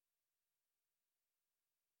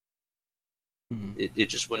 It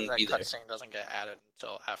just wouldn't be there. That cutscene doesn't get added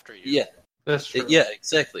until after you. Yeah, that's true. Yeah,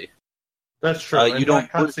 exactly. That's true. You don't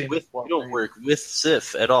work with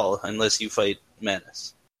Sif at all unless you fight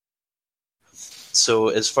Manus. So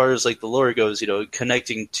as far as, like, the lore goes,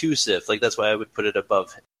 connecting to Sif, like, that's why I would put it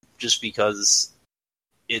above him, just because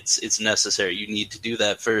it's necessary. You need to do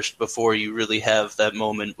that first before you really have that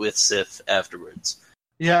moment with Sif afterwards.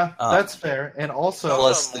 Yeah, that's fair. And also,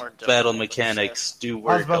 plus the battle mechanics do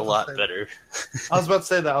work a lot better. I was about to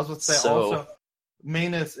say that. I was about to say also,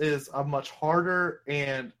 Manus is a much harder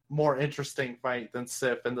and more interesting fight than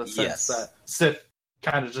Sif in the sense that Sif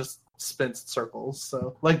kind of just spins circles.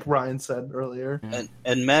 So, like Ryan said earlier,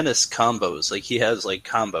 and Manus combos, like, he has, like,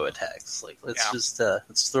 combo attacks. Like,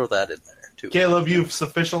 let's throw that in there too. Caleb, you've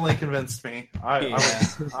sufficiently convinced me. I would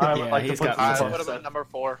like to put I would have been number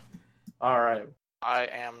 4. All right. I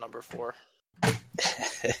am number 4.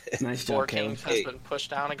 Nice job, Four Kings has been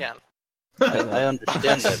pushed down again. I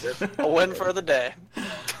understand that. A win for the day.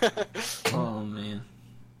 Oh, man.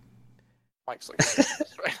 Mike's looking at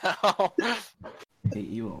this right now. Hey,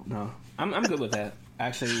 you won't. No. I'm good with that.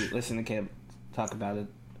 Actually, listen to Caleb talk about it.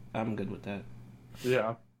 I'm good with that.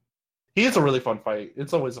 Yeah. He is a really fun fight.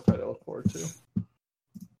 It's always a fight I look forward to.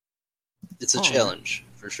 It's a challenge,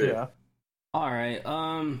 for sure. Yeah. All right.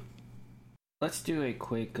 Let's do a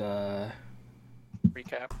quick recap.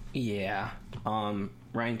 Yeah.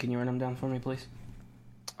 Ryan, can you run them down for me, please?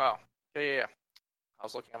 Oh, yeah. I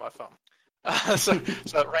was looking at my phone. So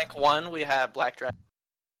at rank 1, we have Black Dragon.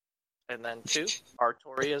 And then 2,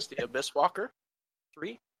 Artorias the Abyss Walker.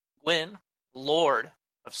 3, Gwyn, Lord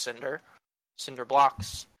of Cinder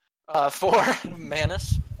Blocks. 4,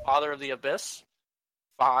 Manus, Father of the Abyss.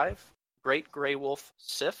 5, Great Grey Wolf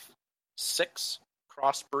Sif. 6,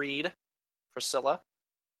 Crossbreed Priscilla.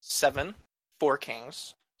 7, Four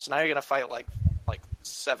Kings. So now you're gonna fight like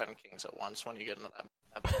 7 kings at once when you get into that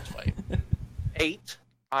boss fight. 8,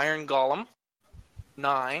 Iron Golem.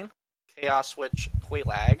 9, Chaos Witch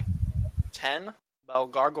Quelaag. 10, Bell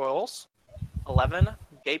Gargoyles. 11,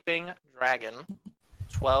 Gaping Dragon.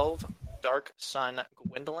 12, Dark Sun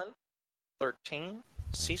Gwendolyn. 13,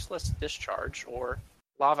 Ceaseless Discharge, or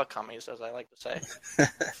Lava Cummies, as I like to say.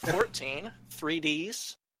 14,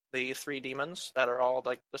 3Ds, the 3 demons that are all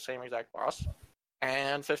like the same exact boss.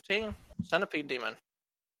 And 15, Centipede Demon.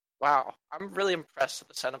 Wow, I'm really impressed that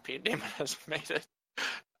the Centipede Demon has made it.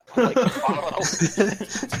 Like,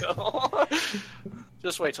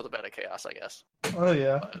 just wait till the Bed of Chaos, I guess. Oh,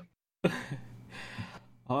 yeah. But...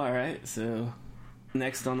 Alright, so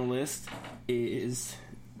next on the list is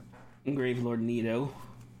Gravelord Nito.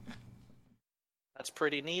 That's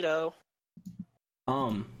pretty neato.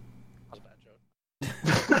 Um. That was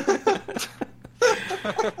a bad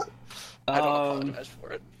joke. I don't apologize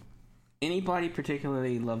for it. Anybody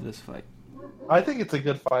particularly love this fight? I think it's a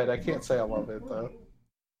good fight. I can't say I love it, though.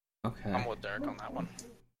 Okay. I'm with Derek on that one.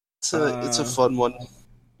 It's a fun one.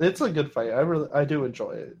 It's a good fight. I do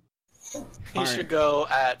enjoy it. He should go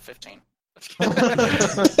at 15.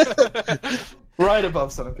 Right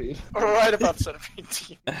above Centipede. Right above Centipede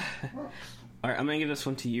Team. Alright, I'm gonna give this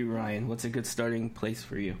one to you, Ryan. What's a good starting place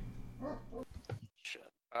for you? Shit.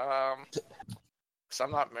 Because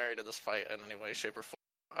I'm not married to this fight in any way, shape, or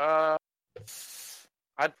form.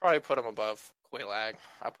 I'd probably put him above Quelaag.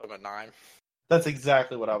 I'd put him at 9. That's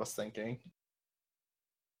exactly what I was thinking.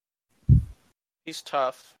 He's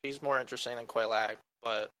tough. He's more interesting than Quelaag,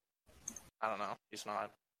 but I don't know. He's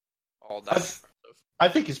not all that impressive. I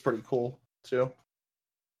think he's pretty cool, too.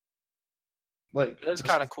 Like, It is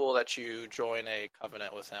kind of cool that you join a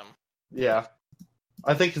covenant with him. Yeah.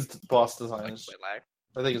 I think his boss design Like is... Quelaag.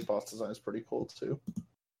 I think his boss design is pretty cool, too.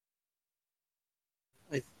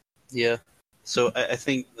 Yeah. So I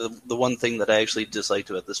think the one thing that I actually disliked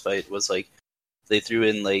about this fight was like they threw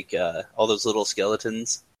in like all those little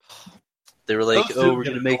skeletons. They were like, Those "Oh, do we're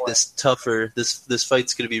get gonna make annoying. this tougher. This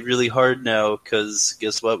fight's gonna be really hard now because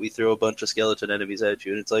guess what? We throw a bunch of skeleton enemies at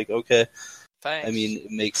you." And it's like, okay, Thanks. I mean,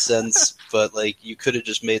 it makes sense, but like you could have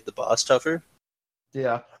just made the boss tougher.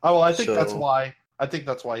 Yeah. Oh, well, I think that's So- why... I think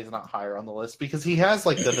that's why he's not higher on the list, because he has,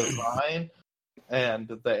 like, the design and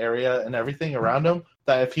the area and everything around him,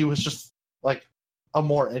 that if he was just, like, a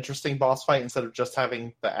more interesting boss fight instead of just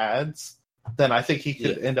having the ads, then I think he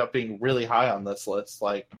could end up being really high on this list,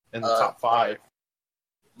 like, in the top 5.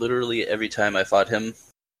 Literally every time I fought him,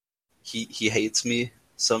 he hates me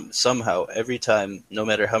somehow. Every time, no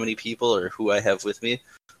matter how many people or who I have with me,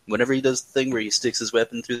 whenever he does the thing where he sticks his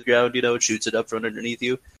weapon through the ground, shoots it up from underneath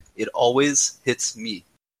you, it always hits me.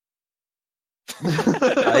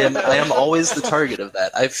 I am always the target of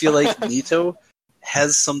that. I feel like Nito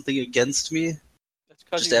has something against me, it's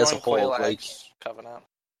because just you as a joined whole, Quelaag's like- covenant.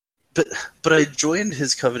 but I joined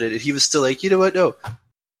his covenant, and he was still like, you know what? No,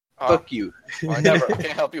 Oh, fuck you. well, I can't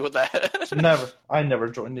help you with that. I never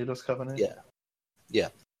joined Nito's Covenant. Yeah.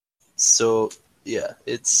 So yeah,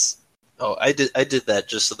 it's. Oh, I did that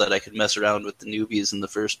just so that I could mess around with the newbies in the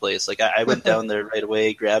first place. Like I went down there right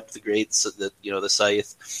away, grabbed the greats, the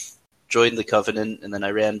scythe, joined the covenant, and then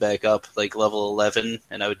I ran back up like level 11,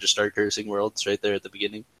 and I would just start cursing worlds right there at the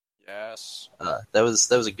beginning. Yes. That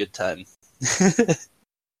was a good time.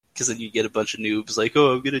 Because then you get a bunch of noobs like,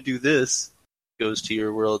 oh, I'm gonna do this. Goes to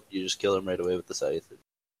your world, you just kill him right away with the scythe.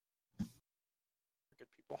 Good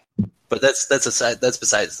people. But that's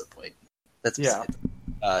besides the point. That's Yeah.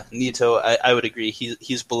 Nito, I would agree.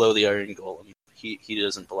 He's below the Iron Golem. He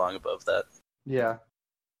doesn't belong above that. Yeah.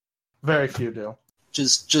 Very few do.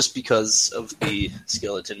 Just because of the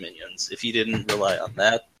skeleton minions. If he didn't rely on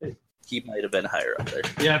that, he might have been higher up there.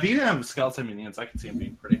 Yeah, if you didn't have skeleton minions, I could see him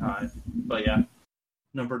being pretty high. But yeah,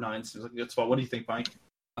 number 9 seems like a good spot. What do you think, Mike?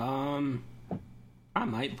 I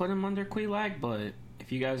might put him under Quelaag, but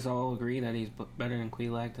if you guys all agree that he's better than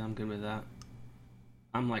Quelaag, then I'm good with that.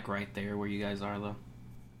 I'm like right there where you guys are, though.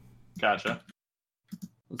 Gotcha.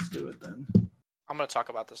 Let's do it then. I'm going to talk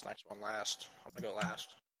about this next one last. I'm going to go last.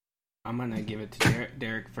 I'm gonna give it to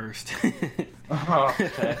Derek first. Oh,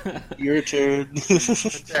 okay. Your turn.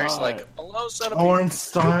 Derek's like, below Centipede.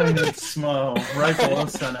 Ornstein and Smo, right below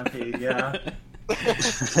Centipede, yeah.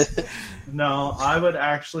 No, I would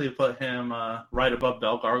actually put him right above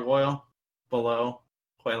Bell Gargoyle, below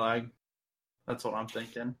Quelaag. That's what I'm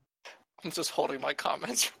thinking. I'm just holding my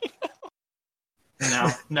comments.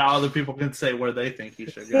 Now other people can say where they think he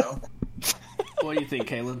should go. What do you think,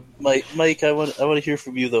 Caleb? Mike, I want to hear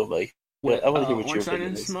from you though, Mike. I want to hear what your Ornstein opinion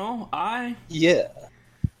and is. Smo?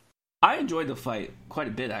 I enjoyed the fight quite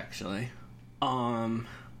a bit, actually.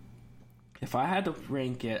 If I had to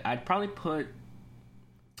rank it, I'd probably put...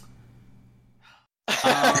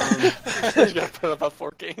 You gotta put it above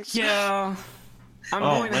Four Kings. Yeah, I'm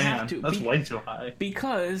going to have to. That's way too high.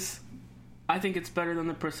 Because I think it's better than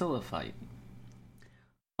the Priscilla fight.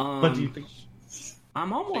 What do you think?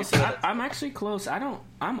 I'm almost. I'm actually close. I'm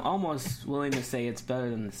almost willing to say it's better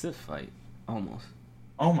than the Sith fight. Almost.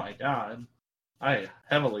 Oh my god, I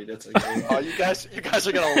heavily disagree. Oh, you guys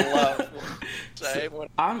are gonna love.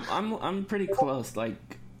 I'm pretty close. Like,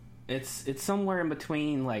 it's somewhere in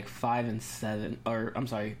between like 5 and 7, or I'm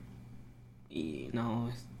sorry. No,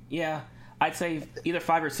 yeah, I'd say either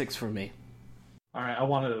 5 or 6 for me. All right, I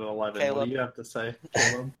wanted it at 11. Caleb. What do you have to say,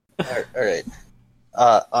 Caleb? All right.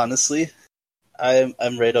 Honestly,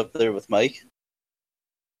 I'm right up there with Mike.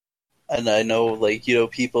 And I know, like, you know,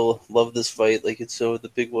 people love this fight, like it's so the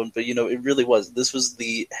big one, but you know, it really was. This was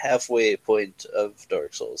the halfway point of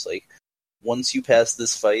Dark Souls. Like, once you pass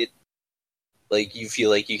this fight, like, you feel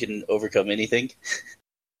like you can overcome anything.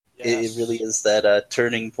 Yes. It really is that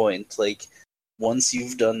turning point. Like, once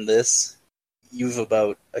you've done this, you've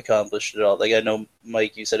about accomplished it all. Like, I know,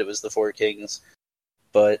 Mike, you said it was the Four Kings,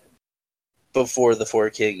 but before the Four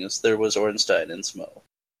Kings, there was Ornstein and Smough.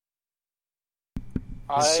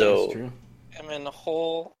 I So, am in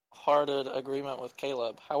wholehearted agreement with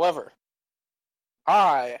Caleb. However,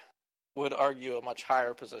 I would argue a much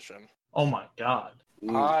higher position. Oh my god.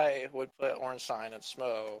 ooh, I would put Ornstein and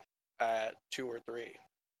Smough at 2 or 3.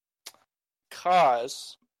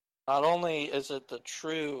 Because not only is it the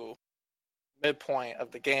true midpoint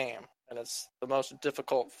of the game, and it's the most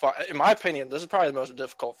difficult fight, in my opinion, this is probably the most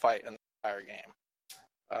difficult fight in the entire game.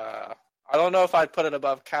 I don't know if I'd put it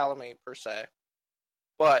above Calamy per se,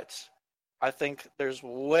 but I think there's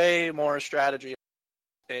way more strategy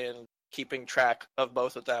in keeping track of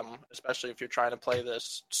both of them, especially if you're trying to play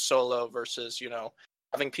this solo versus, you know,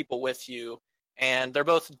 having people with you. And they're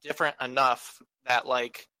both different enough that,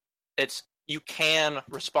 like, you can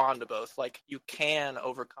respond to both. Like, you can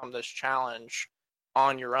overcome this challenge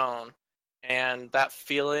on your own. And that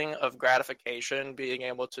feeling of gratification, being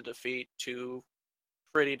able to defeat 2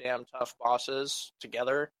 pretty damn tough bosses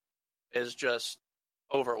together, is just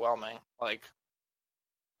overwhelming. Like,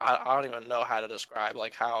 I don't even know how to describe,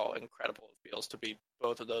 like, how incredible it feels to beat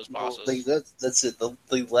both of those bosses. like that's it. The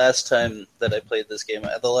last time that I played this game,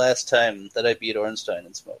 the last time that I beat Ornstein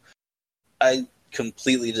and Smough, I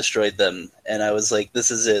completely destroyed them, and I was like,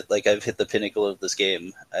 "This is it. Like, I've hit the pinnacle of this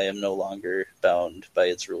game. I am no longer bound by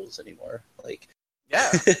its rules anymore." Like, Yeah,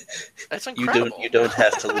 that's incredible. you don't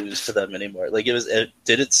have to lose to them anymore. Like, it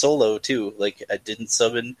did it solo too. Like, I didn't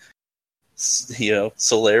summon. You know,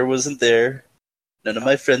 Solaire wasn't there. None of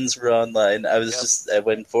my friends were online. I was I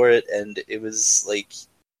went for it, and it was, like,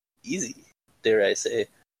 easy, dare I say.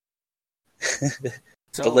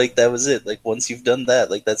 So, But, like, that was it. Like, once you've done that,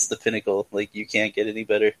 like, that's the pinnacle. Like, you can't get any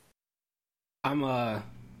better. I'm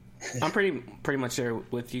pretty much there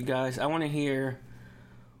with you guys. I want to hear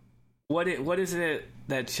what is it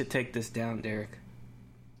that should take this down, Derek?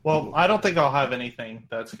 Well, I don't think I'll have anything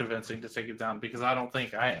that's convincing to take it down because I don't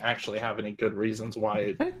think I actually have any good reasons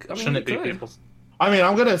why it shouldn't be people's. I mean,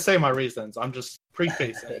 I'm going to say my reasons. I'm just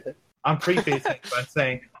prefacing. I'm prefacing by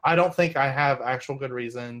saying I don't think I have actual good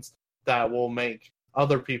reasons that will make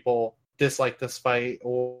other people dislike this fight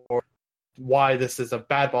or why this is a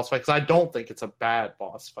bad boss fight, because I don't think it's a bad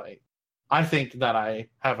boss fight. I think that I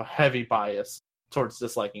have a heavy bias towards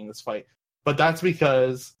disliking this fight. But that's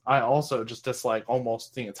because I also just dislike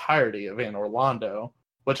almost the entirety of Anne Orlando,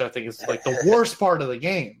 which I think is like the worst part of the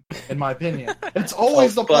game, in my opinion. It's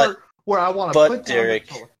always the part where I want to put Derek,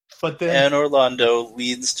 down the sword. But then Anne Orlando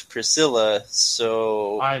leads to Priscilla,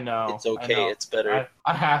 so I know it's okay. It's better.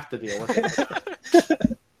 I have to deal with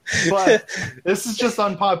it. But this is just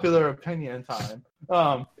unpopular opinion time.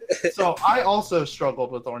 So I also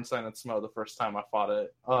struggled with Ornstein and Smough the first time I fought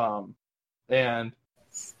it. And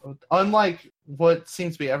unlike what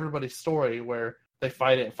seems to be everybody's story where they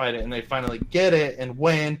fight it, and they finally get it and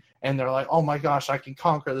win, and they're like, oh my gosh, I can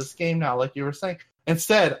conquer this game now, like you were saying.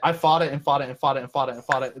 Instead, I fought it,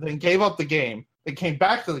 then gave up the game, then came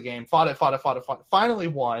back to the game, fought it, finally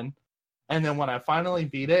won, and then when I finally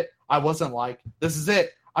beat it, I wasn't like, this is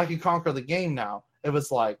it, I can conquer the game now. It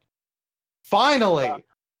was like, finally,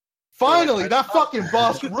 that fucking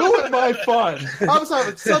boss ruined my fun. I was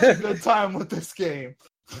having such a good time with this game.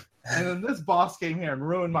 And then this boss came here and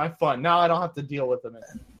ruined my fun. Now I don't have to deal with him.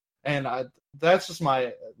 And that's just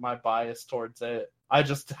my bias towards it. I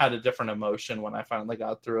just had a different emotion when I finally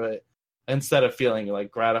got through it. Instead of feeling like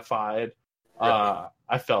gratified, I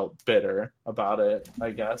felt bitter about it,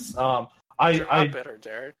 I guess. You're not bitter,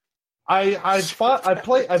 Jared.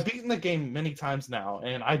 I've beaten the game many times now,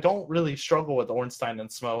 and I don't really struggle with Ornstein and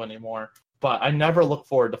Smough anymore. but I never look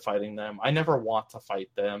forward to fighting them. I never want to fight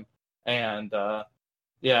them, and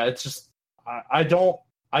it's just I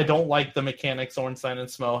don't like the mechanics Ornstein and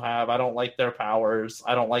Smo have. I don't like their powers.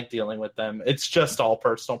 I don't like dealing with them. It's just all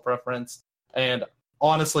personal preference, and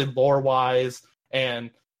honestly, lore-wise and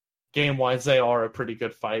game-wise, they are a pretty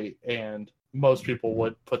good fight, and most people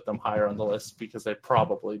would put them higher on the list because they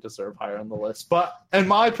probably deserve higher on the list. But in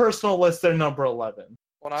my personal list, they're number 11.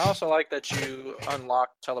 Well, I also like that you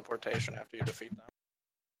unlock teleportation after you defeat them.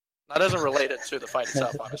 That isn't related to the fight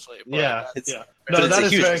itself, obviously. But Yeah. But No, it's that a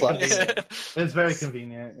is huge very plus. convenient. It's very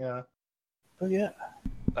convenient, yeah. Oh yeah.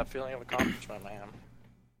 that feeling of accomplishment, man.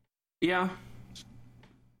 Yeah.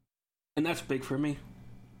 And that's big for me.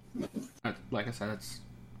 Like I said, that's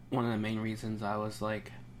one of the main reasons I was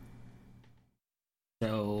like,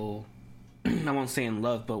 so I won't say in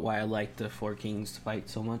love, but why I like the Four Kings fight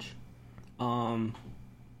so much. I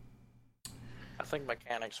think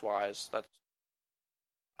mechanics-wise, that's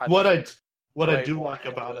What I way do more like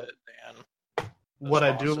about into it, than what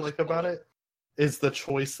I those do bosses. like about it is the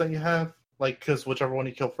choice that you have. Like, because whichever one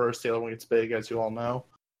you kill first, the other one gets big, as you all know.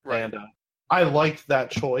 Right. And I like that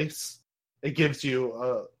choice. It gives you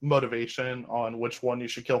a motivation on which one you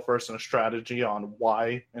should kill first and a strategy on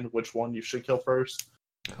why and which one you should kill first.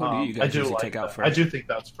 Who do you guys usually take out that. first? I do think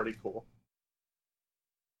that's pretty cool.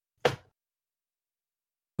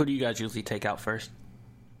 Who do you guys usually take out first?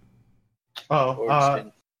 Oh,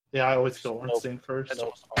 Ornstein. yeah, I always kill Ornstein first. It's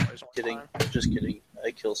almost always on Kidding. time. Just kidding. I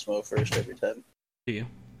kill Smo first every time. Do you?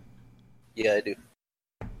 Yeah, I do.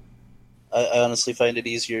 I honestly find it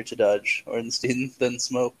easier to dodge Ornstein than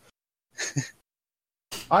Smo.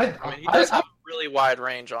 I mean, he does have a really wide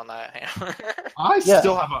range on that hammer. I Yeah,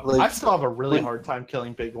 still have like, I still have a really when- hard time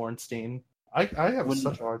killing Big Ornstein. I have When-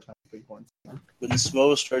 such a hard time with Big Ornstein. When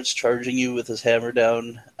Smo starts charging you with his hammer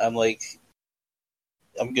down, I'm like,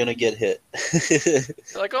 I'm gonna get hit.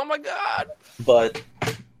 You're like, oh my god! But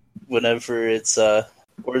whenever it's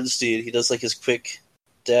Ornstein, he does like his quick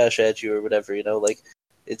dash at you or whatever, like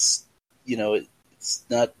it's it's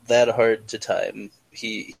not that hard to time.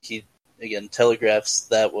 He again telegraphs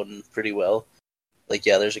that one pretty well. Like,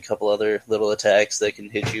 yeah, there's a couple other little attacks that can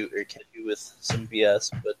hit you or catch you with some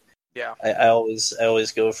BS, but Yeah. I always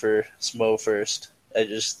go for Smo first. I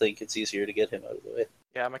just think it's easier to get him out of the way.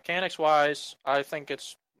 Yeah, mechanics-wise, I think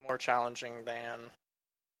it's more challenging than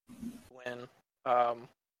Gwyn.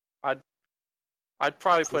 I'd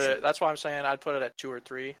probably put it. That's why I'm saying I'd put it at 2 or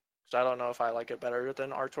 3 because I don't know if I like it better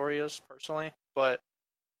than Artorias personally, but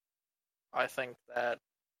I think that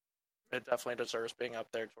it definitely deserves being up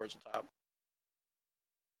there towards the top.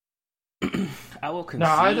 I will concede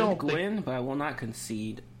No, I don't Gwyn, but I will not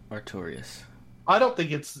concede Artorias. I don't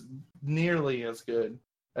think it's nearly as good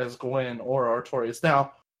as Gwyn or Artorias.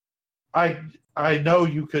 Now, I know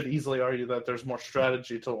you could easily argue that there's more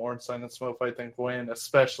strategy to Ornstein and Smo fight than Gwyn,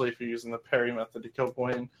 especially if you're using the parry method to kill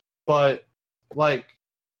Gwyn. But, like,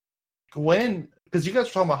 Gwyn, because you guys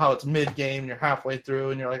were talking about how it's mid-game, you're halfway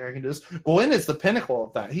through, and you're like, I can do this. Gwyn is the pinnacle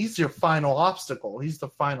of that. He's your final obstacle. He's the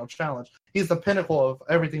final challenge. He's the pinnacle of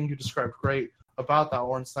everything you described great about that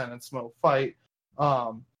Ornstein and Smo fight,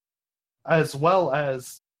 as well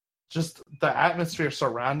as just the atmosphere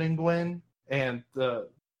surrounding Gwyn and the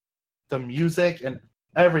music and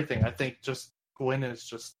everything. I think just Gwyn is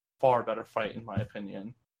just far better fight in my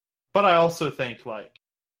opinion. But I also think like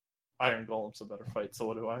Iron Golem's a better fight, so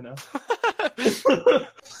what do I know?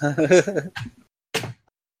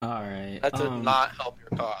 All right. That did not help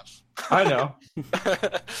your cause. I know.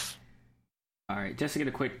 All right. Just to get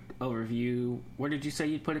a quick overview, where did you say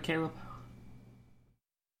you'd put it, Caleb?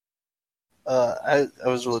 I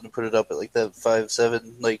was willing to put it up at like that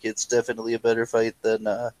 5-7. Like, it's definitely a better fight than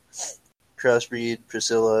Crossbreed,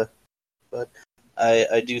 Priscilla, but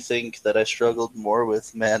I do think that I struggled more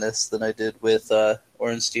with Manus than I did with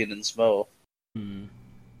Ornstein and Smo.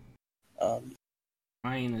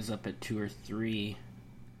 Mine is up at 2 or 3.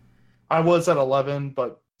 I was at 11,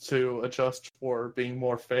 but to adjust for being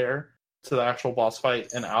more fair to the actual boss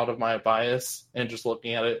fight and out of my bias and just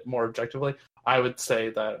looking at it more objectively, I would say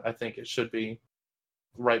that I think it should be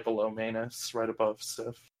right below Manus, right above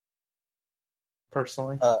Sif.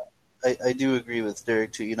 Personally. I do agree with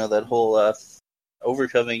Derek too. That whole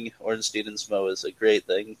overcoming Ornstein and Smo is a great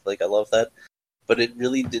thing. Like, I love that. But it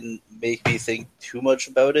really didn't make me think too much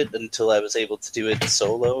about it until I was able to do it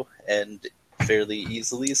solo and fairly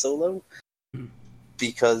easily solo.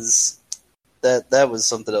 Because that was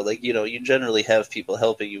something else. Like, you generally have people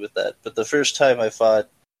helping you with that. But the first time I fought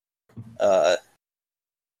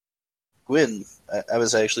Gwyn, I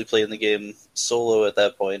was actually playing the game solo at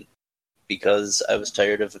that point because I was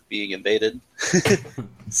tired of being invaded.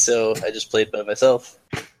 So I just played by myself.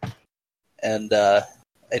 And I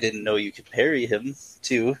didn't know you could parry him,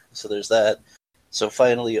 too, so there's that. So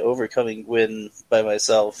finally overcoming Gwyn by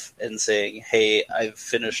myself and saying, hey, I've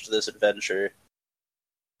finished this adventure.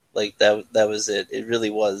 Like, that was it. It really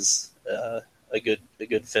was a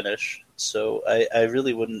good finish. So I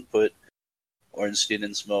really wouldn't put Ornstein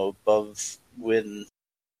and Smo above Gwyn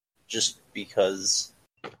just because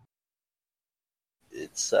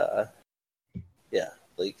it's,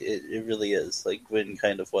 like, it really is. Like, Gwyn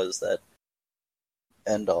kind of was that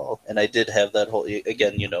end all. And I did have that whole,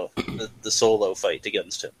 again, the solo fight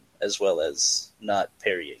against him, as well as not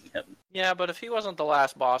parrying him. Yeah, but if he wasn't the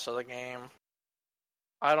last boss of the game,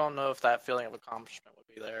 I don't know if that feeling of accomplishment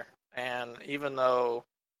would be there. And even though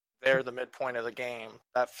they're the midpoint of the game,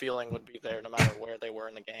 that feeling would be there no matter where they were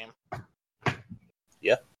in the game.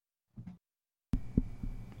 Yeah.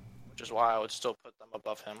 Which is why I would still put them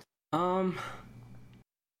above him. I'm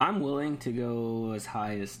willing to go as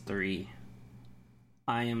high as 3.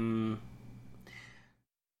 I am,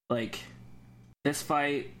 like, this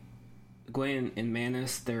fight, Gwyn and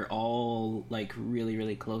Manus, they're all, like, really,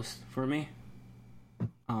 really close for me.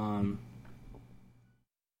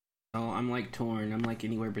 So I'm, like, torn. I'm, like,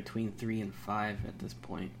 anywhere between 3 and 5 at this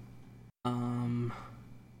point. I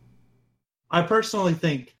personally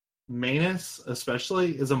think Manus,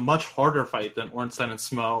 especially, is a much harder fight than Ornstein and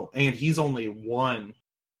Smo, and he's only 1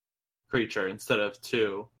 creature instead of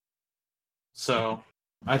 2. So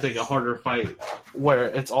I think a harder fight where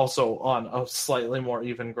it's also on a slightly more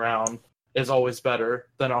even ground is always better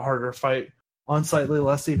than a harder fight on slightly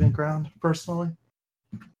less even ground, personally.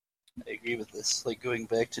 I agree with this. Like, going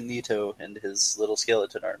back to Nito and his little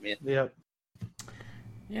skeleton army. Yep.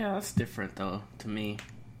 Yeah, that's different, though, to me.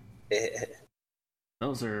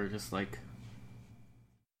 Those are just, like,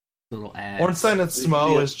 little ads. Ornstein and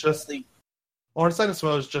Smo is just... Ornstein and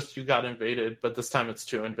Smo is just you got invaded, but this time it's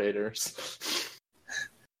 2 invaders.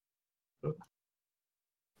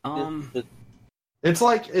 It's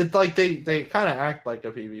like they kind of act like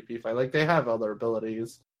a PvP fight. Like, they have other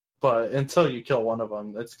abilities, but until you kill one of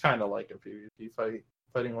them, it's kind of like a PvP fight,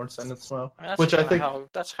 fighting Ornstein and Smo. I mean, which I think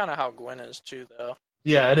that's kind of how Gwyn is too, though.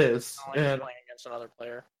 Yeah, it is. Not like And playing against another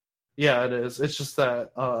player. yeah, it is. It's just that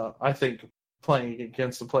I think playing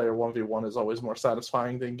against a player 1v1 is always more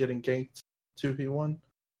satisfying than getting ganked 2v1.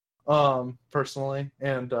 Personally,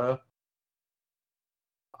 and but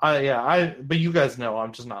you guys know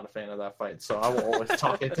I'm just not a fan of that fight, so I will always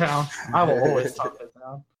talk it down. I will always talk it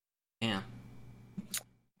down. Yeah.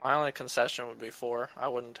 My only concession would be 4. I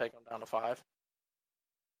wouldn't take them down to 5.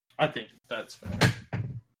 I think that's fair.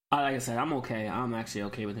 Like I said, I'm okay. I'm actually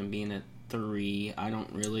okay with him being at 3. I'm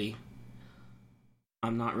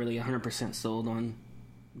not really 100% sold on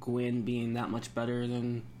Gwyn being that much better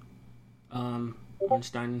than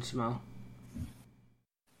Ornstein and Smo.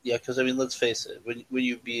 Yeah, because, I mean, let's face it. When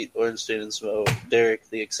you beat Ornstein and Smo, Derek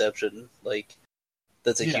the exception, like,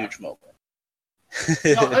 that's a huge moment.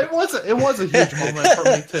 No, it was a huge moment for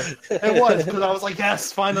me, too. It was, because I was like,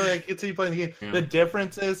 yes, finally I get to see playing the game. Yeah. The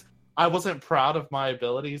difference is, I wasn't proud of my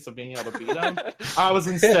abilities of being able to beat him. I was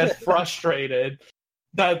instead frustrated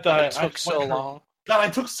that it took so long. God, I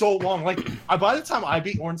took so long. Like, by the time I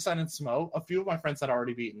beat Ornstein and Smo, a few of my friends had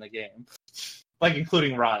already beaten the game. Like,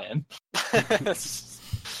 including Ryan.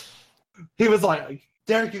 He was like,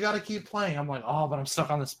 Derek, you gotta keep playing. I'm like, oh, but I'm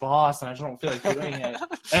stuck on this boss, and I just don't feel like doing it.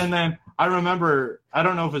 And then I remember, I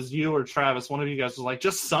don't know if it was you or Travis, one of you guys was like,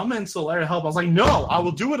 just summon Solaire to help. I was like, no, I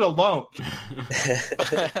will do it alone.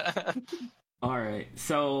 Alright,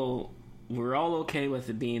 so we're all okay with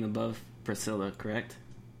it being above Priscilla, correct?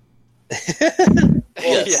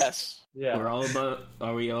 Yes. Yeah.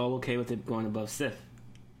 Are we all okay with it going above Sif?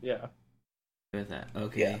 Yeah. With that.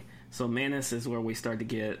 Okay. Yeah. So Manus is where we start to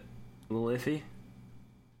get a little iffy?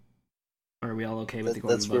 Or are we all okay with it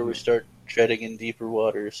going That's above where we it? start treading in deeper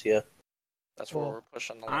waters, yeah. That's where we're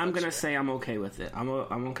pushing the limits. I'm gonna here. say I'm okay with it. I'm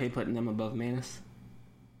okay putting them above Manus.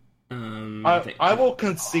 I will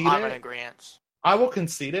concede I'm in it. agreement. I will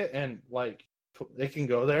concede it, and, like, it can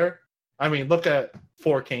go there. I mean, look at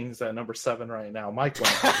Four Kings at number 7 right now. Mike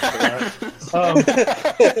went for that.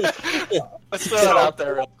 Let's throw it out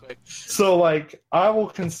there real quick. So, like, I will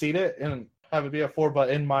concede it and have it be a 4, but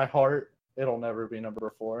in my heart, it'll never be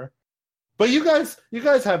number 4. But you guys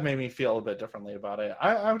have made me feel a bit differently about it.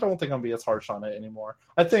 I don't think I'm being as harsh on it anymore.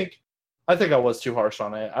 I think I was too harsh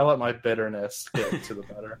on it. I let my bitterness get to the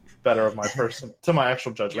better of my to my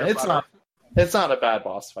actual judgment. It's not a bad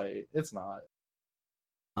boss fight. It's not.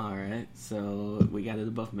 Alright, so we got it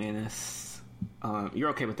above Manus. You're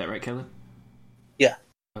okay with that, right, Kevin? Yeah.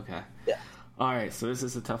 Okay. Yeah. Alright, so this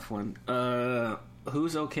is a tough one.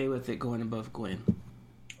 who's okay with it going above Gwen?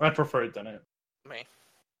 I prefer it than it. Me.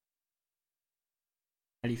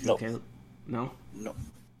 How do you feel, No. Caleb? No? No.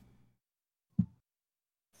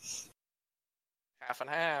 Half and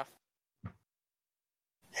half.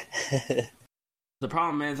 The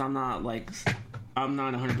problem is I'm not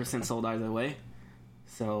 100% sold either way.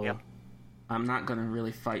 So Yep. I'm not going to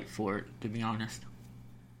really fight for it, to be honest.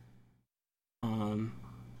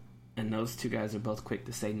 And those two guys are both quick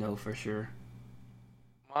to say no for sure.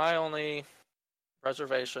 My only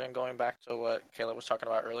reservation, going back to what Caleb was talking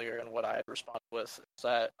about earlier and what I had responded with, is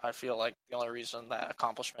that I feel like the only reason that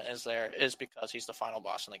accomplishment is there is because he's the final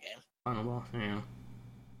boss in the game. Final boss, yeah.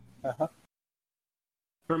 Uh-huh.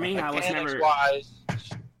 For me, I was never... Mechanics-wise,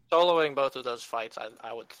 soloing both of those fights,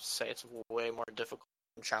 I would say it's way more difficult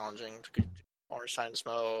and challenging to get Ornstein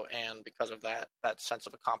Smo, and because of that, that sense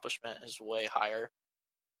of accomplishment is way higher.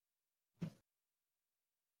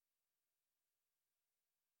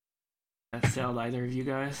 That sold either of you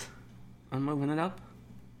guys on moving it up?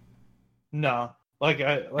 No, like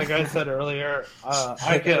I said earlier,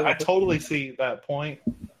 I totally see that point,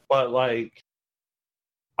 but like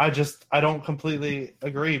I don't completely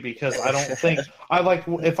agree because I don't think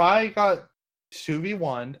if I got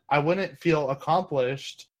 2v1, I wouldn't feel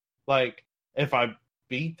accomplished. Like if I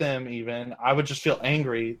beat them, even I would just feel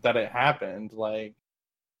angry that it happened. Like,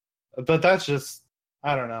 but that's just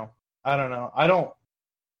I don't know.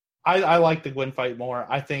 I like the Gwen fight more.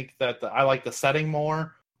 I think that I like the setting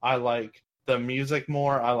more. I like the music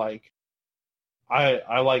more. I like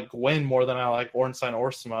Gwen more than I like Ornstein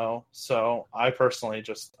or Smo. So I personally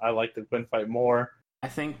I like the Gwen fight more. I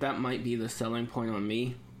think that might be the selling point on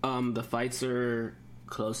me. The fights are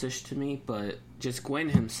closest to me, but just Gwen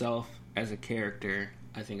himself as a character,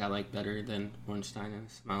 I think I like better than Ornstein and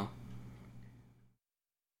Smo.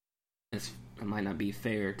 It might not be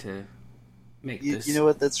fair to make this. You know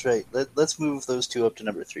what? That's right. Let's move those two up to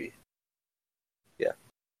number 3. Yeah.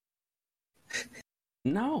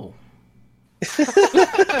 No.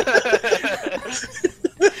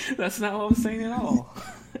 That's not what I'm saying at all.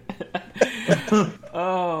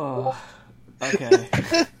 Oh. Okay.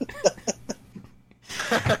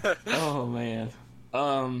 Oh man.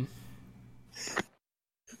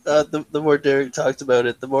 The more Derek talked about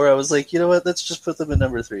it, the more I was like, you know what? Let's just put them in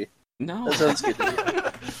number 3. No. That sounds good to me.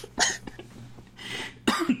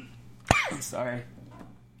 I'm sorry.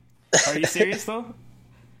 Are you serious though?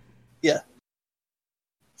 Yeah.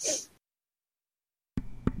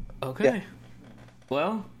 Okay. Yeah.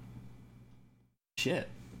 Well, shit.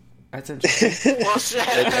 That's interesting. Well, shit.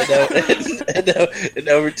 and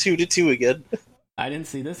now we're 2-2 again. I didn't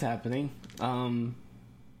see this happening.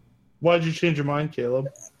 Why did you change your mind, Caleb?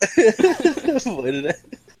 Why did I?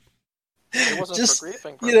 It wasn't Just, for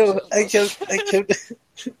griefing you know, purposes, I kept.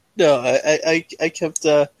 No, I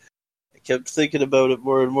kept thinking about it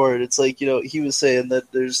more and more, and it's like, you know, he was saying that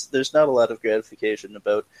there's not a lot of gratification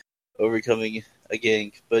about overcoming a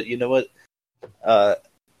gank, but you know what?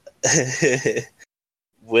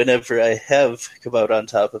 Whenever I have come out on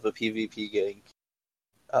top of a PvP gank,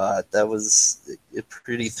 that was a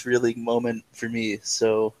pretty thrilling moment for me.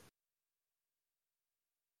 So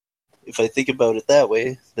if I think about it that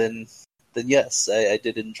way, then yes, I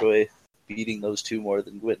did enjoy beating those two more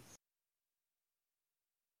than Gwyn.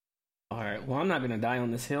 Alright, well I'm not gonna die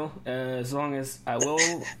on this hill. As long as I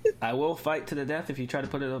will fight to the death if you try to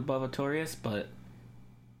put it above Artorias, but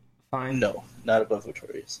fine. No, not above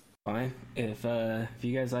Artorias. Fine. If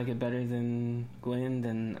you guys like it better than Gwen,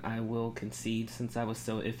 then I will concede since I was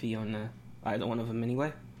so iffy on either one of them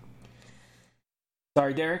anyway.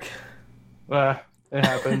 Sorry, Derek. It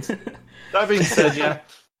happens. That being said,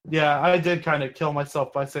 yeah, I did kind of kill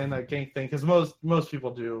myself by saying that gank thing because most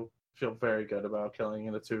people do feel very good about killing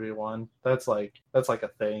in a 2v1. That's like a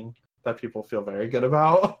thing that people feel very good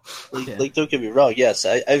about. Like don't get me wrong. Yes,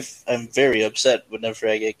 I'm very upset whenever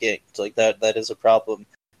I get ganked. Like that is a problem.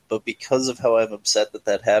 But because of how I'm upset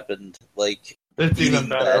that happened, like it's even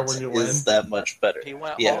better when you win. Is that much better? He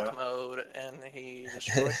went Yeah. Hulk mode and he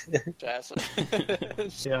destroyed Jazz.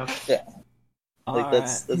 Yeah. Like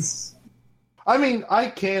that's. I mean, I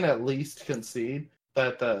can at least concede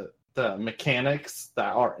that the mechanics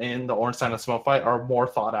that are in the Ornstein and Smo fight are more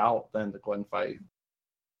thought out than the Gwen fight.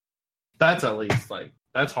 That's at least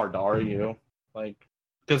that's hard to argue,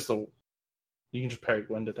 because you can just parry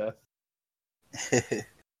Gwen to death.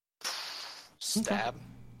 Stab.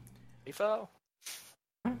 He fell.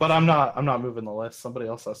 But I'm not moving the list. Somebody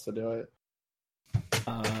else has to do it.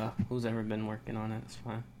 Who's ever been working on it? It's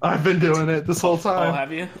fine. I've been doing it this whole Oh, time.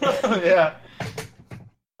 have you? Yeah.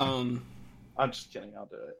 I'm just kidding. I'll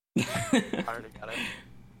do it. I already got it.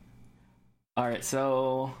 All right,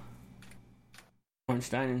 so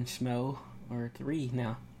Ornstein and Schmo are 3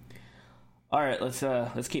 now. All right, let's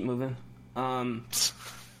keep moving. This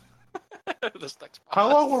next How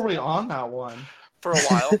boss. long were we on that one? For a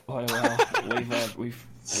while. Quite a while. We've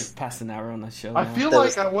passed an hour on the show. I now. feel That like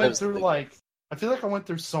was- I that went was through big. I feel like I went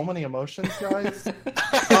through so many emotions, guys.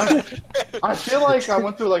 I feel like I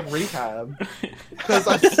went through like rehab because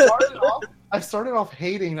I started off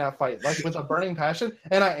hating that fight like with a burning passion,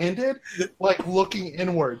 and I ended like looking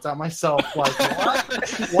inwards at myself, like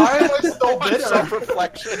what? Why am I so bitter?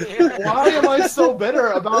 Self-reflection here. Why am I so bitter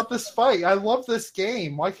about this fight? I love this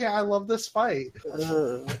game. Why can't I love this fight?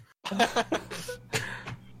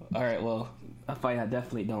 All right, well, a fight I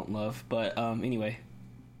definitely don't love, but anyway,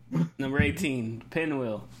 number 18,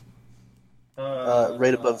 Pinwheel.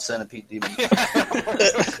 Right above Centipede Demon.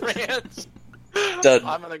 Agreeance. Done.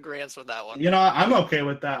 I'm in agreement with that one. You know, I'm okay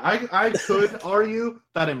with that. I could argue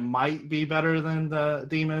that it might be better than the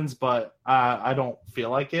demons, but I don't feel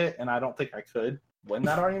like it, and I don't think I could win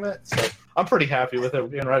that argument. So I'm pretty happy with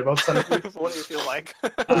it being right above Centipede. What do you feel like?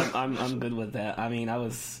 I'm good with that. I mean,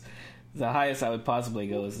 the highest I would possibly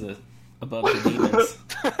go is above the demons.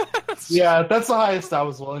 Yeah, that's the highest I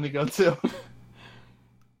was willing to go to.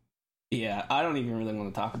 Yeah, I don't even really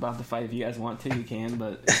want to talk about the fight. If you guys want to, you can,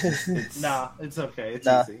 but it's Nah, it's okay. It's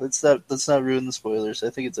Nah, easy. let's not ruin the spoilers. I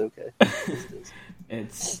think it's okay.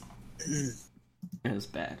 it was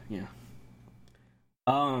bad. Yeah.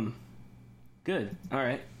 Good. All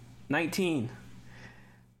right. 19.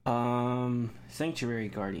 Sanctuary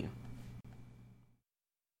Guardian.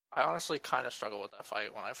 I honestly kind of struggled with that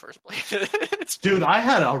fight when I first played it. Dude, I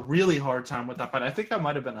had a really hard time with that fight. I think I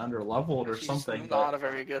might have been under leveled or He's something. not But a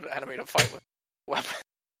very good enemy to fight with weapon.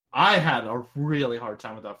 I had a really hard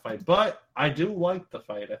time with that fight. But I do like the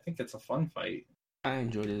fight. I think it's a fun fight. I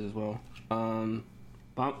enjoyed it as well.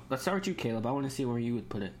 Let's start with you, Caleb. I want to see where you would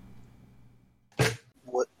put it.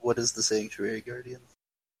 What is the Sanctuary Guardian?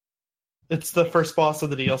 It's the first boss of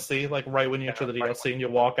the DLC, like right when you enter the DLC and you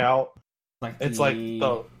walk out. It's like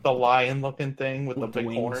the lion looking thing with the With the big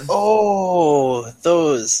wings. horn. Oh,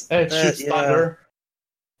 those. And it That- shoots yeah. thunder.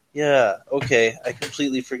 Yeah. Okay, I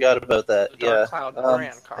completely forgot about that. The Yeah. Dark Cloud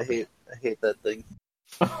brand I copy. hate that thing.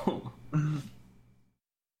 How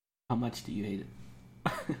much do you hate it?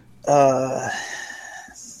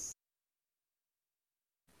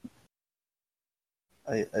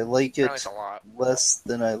 I like Apparently it it's a lot. less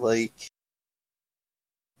than I like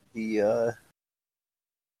the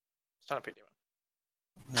Centipede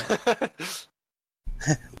Demon.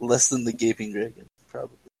 less than the Gaping Dragon,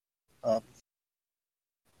 probably.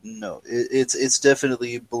 No, it's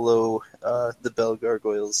definitely below the Bell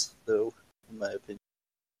Gargoyles, though, in my opinion,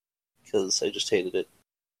 because I just hated it.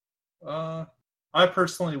 I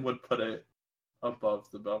personally would put it above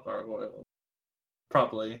the Bell Gargoyle.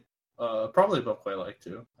 Probably above Quaylike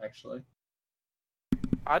too, actually.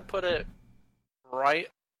 I'd put it right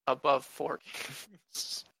above 4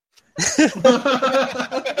 Kings.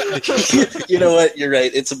 You know what? You're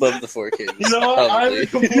right. It's above the 4 Kings. You know what? probably. I'm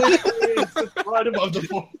completely it's right above the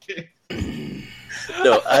 4K.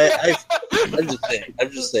 No, I'm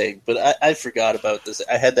just saying. But I forgot about this.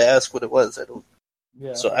 I had to ask what it was.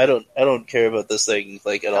 Yeah. So I don't care about this thing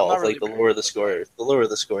like at I'm all. not really Like the big lower into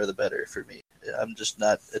the score, the better for me. I'm just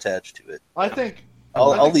not attached to it. I think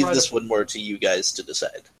I'll leave right this one more to you guys to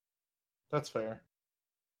decide. that's fair.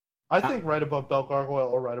 I think right above Bell Gargoyle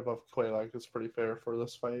or right above Quaylike is pretty fair for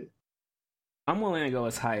this fight. I'm willing to go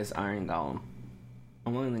as high as Iron Golem.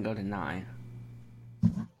 I'm willing to go to 9.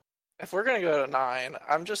 If we're gonna go to 9,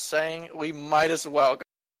 I'm just saying we might as well go.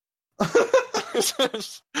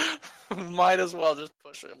 Might as well just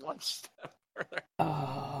push it one step further.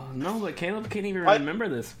 Oh no, but Caleb can't even I- remember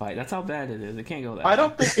this fight. That's how bad it is. It can't go that. I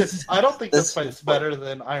don't think this That's- fight's better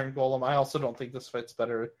than Iron Golem. I also don't think this fight's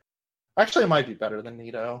better. Actually, it might be better than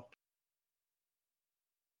Nito.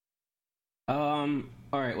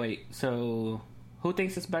 All right, wait. So, who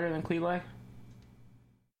thinks it's better than Queeleye?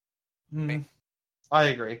 Hmm. I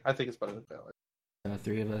agree. I think it's better than Quaylike.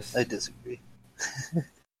 3 of us. I disagree.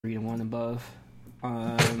 3 to 1 above.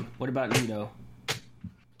 What about Nito?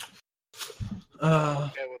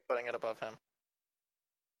 Okay with putting it above him.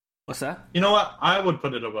 What's that? You know what? I would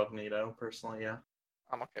put it above Nito, personally, yeah.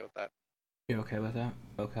 I'm okay with that. You're okay with that?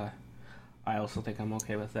 Okay. I also think I'm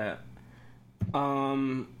okay with that.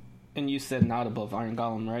 And you said not above Iron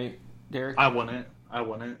Golem, right, Derek? I wouldn't.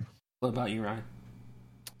 What about you, Ryan?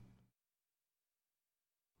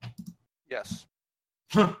 Yes.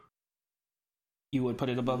 You would put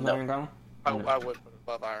it above No. Iron Golem? I would put it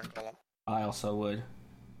above Iron Golem I also would.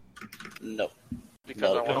 No. because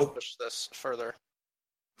No, I want to nope. push this further.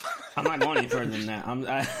 I'm not going any further than that. I'm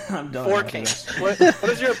done. 4 after kings. that. What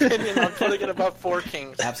is your opinion on putting it above 4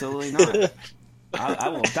 kings? Absolutely not. I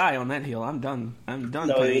will die on that hill. I'm done. I'm done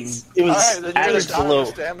putting. It was Alright, then you're average gonna die on below.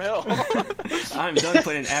 this damn hill. I'm done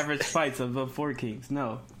putting average fights above 4 kings.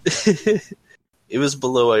 No. It was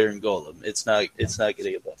below Iron Golem. It's not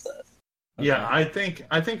getting above that. Okay. Yeah, I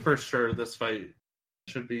think for sure this fight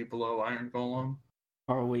should be below Iron Golem.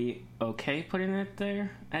 Are we okay putting it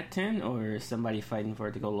there at 10, or is somebody fighting for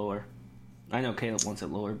it to go lower? I know Caleb wants it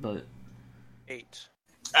lower, but 8.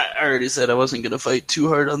 I already said I wasn't going to fight too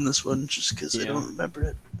hard on this one just because I Yeah. don't remember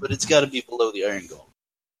it. But it's got to be below the Iron Golem.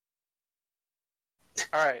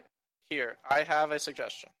 Alright, here. I have a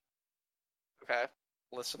suggestion. Okay?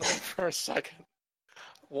 Listen to me for a second.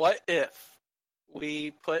 What if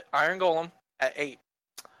we put Iron Golem at 8,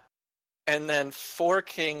 and then 4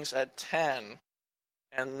 kings at 10,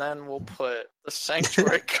 and then we'll put the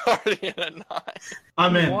Sanctuary Guardian at 9?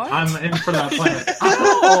 I'm in. What? I'm in for that plan.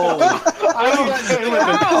 How? I'm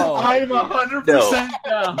 100%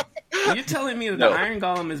 down. you're telling me that No. the Iron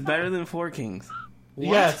Golem is better than 4 kings? What?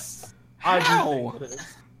 Yes. I do How? think it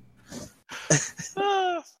is.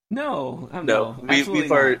 No. No,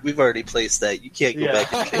 absolutely we've already placed that. You can't go Yeah.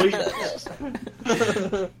 back and change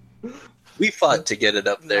that now. We fought to get it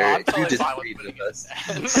up No, there. I'm You totally fine disagreed with with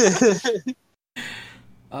putting us. not.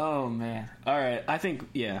 Oh man. All right. I think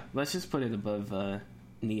let's just put it above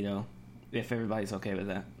Nito, if everybody's okay with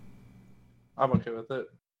that. I'm okay with it.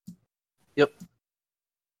 Yep.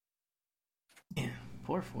 Yeah.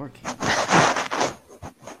 Poor 4 kings.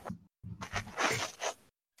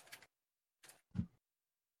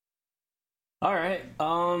 All right.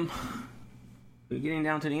 We're getting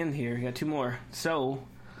down to the end here. We got 2 more. So,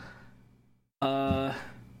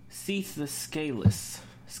 Seath the Scaleless.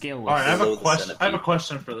 All right, I have Below a the question. centipede. I have a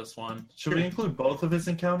question for this one. Should we include both of his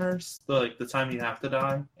encounters, the time you have to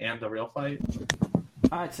die and the real fight?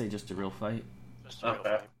 I'd say just a real fight. Just a real Okay.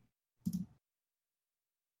 fight.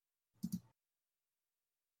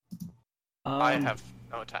 I have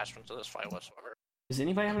no attachment to this fight whatsoever. Does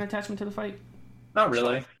anybody have an attachment to the fight? Not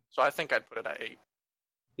really. So I think I'd put it at 8.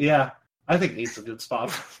 Yeah, I think 8's a good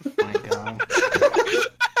spot. My God.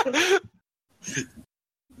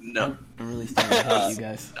 No, I'm really starting to hate you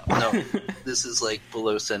guys. no. This is like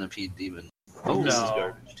below Centipede Demon. Oh, This is no.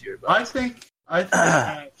 garbage tier. I think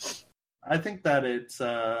that it's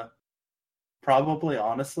probably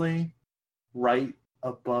honestly right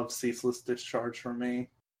above Ceaseless Discharge for me.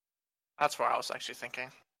 That's what I was actually thinking.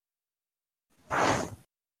 I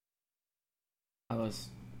was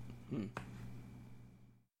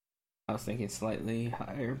thinking slightly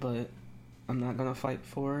higher, but I'm not gonna fight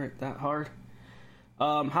for it that hard.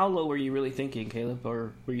 How low were you really thinking, Caleb?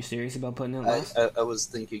 Or were you serious about putting it last? I was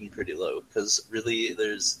thinking pretty low because really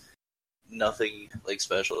there's nothing like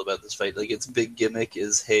special about this fight. Like its big gimmick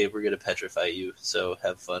is, hey, we're gonna petrify you, so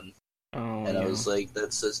have fun. Oh, And I yeah. was like,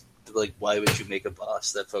 that's just like, why would you make a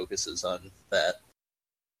boss that focuses on that?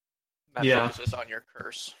 That Yeah. focuses on your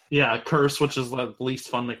curse. Yeah, Curse, which is the least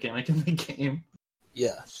fun mechanic in the game.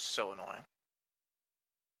 Yeah, So annoying.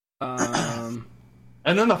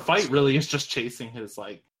 And then the fight really is just chasing his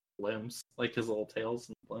limbs, like his little tails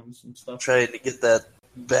and limbs and stuff. trying to get that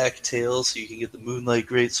back tail so you can get the Moonlight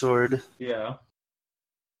Greatsword. Yeah,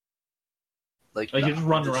 Like, like no, you just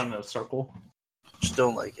run around in a circle. Just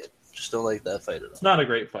don't like it. Just don't like that fight at all. It's not a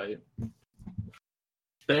great fight.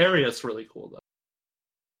 The area is really cool though.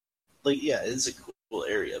 Like, yeah, it's a cool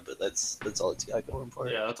area, but that's all it's got going for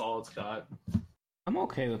it. Yeah, that's all it's got. I'm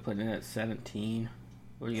okay with putting it at 17.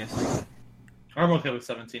 What do you guys think, I'm okay with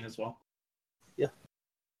 17 as well.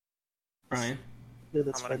 Ryan? Yeah,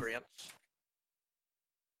 that's I'm in fine. agreement.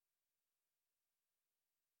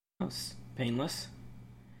 That's painless.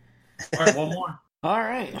 All right, one more. All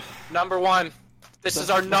right. Number 1. This is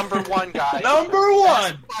our number 1, guys. Number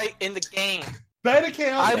Best one, fight in the game. Beta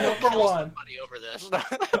Chaos. I will Number kill one. somebody over this.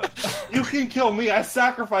 You can kill me. I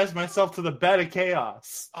sacrificed myself to the Beta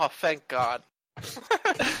Chaos. Oh, thank God.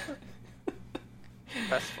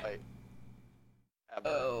 Best fight. Ever.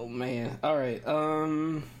 Oh man. All right.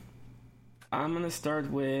 I'm gonna start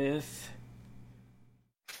with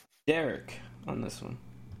Derek on this one.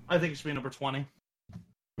 I think it should be number 20.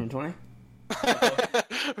 Number 20.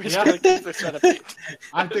 We're just gonna keep the centipede.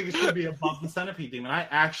 I think it should be above the Centipede Demon. I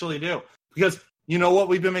actually do. Because you know what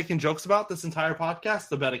we've been making jokes about this entire podcast?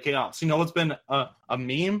 The Beta Chaos. You know what's been a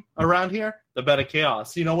meme around here? The Beta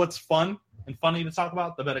Chaos. You know what's fun and funny to talk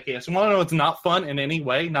about? The Beta Chaos. You want to know what's not fun in any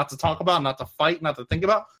way? Not to talk about, not to fight, not to think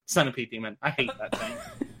about? Centipede Demon. I hate that thing.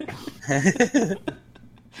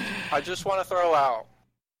 I just want to throw out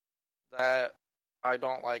that I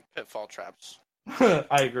don't like pitfall traps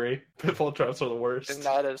I agree. Pitfall traps are the worst. And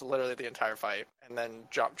that is literally the entire fight. And then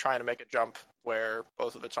trying to make a jump where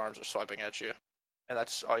both of its arms are swiping at you. And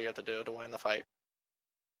that's all you have to do to win the fight.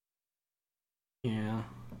 Yeah.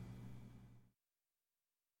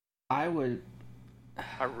 I really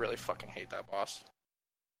fucking hate that boss.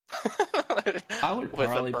 I would With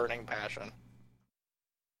probably a burning passion.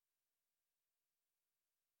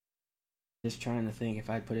 just trying to think if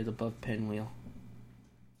I'd put it above Pinwheel.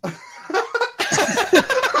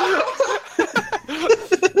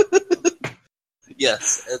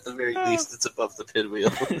 Yes, at the very least, it's above the pinwheel.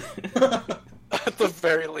 At the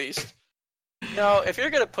very least. You know, if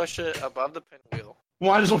you're going to push it above the pinwheel,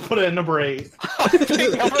 Might as well put it at number 8. I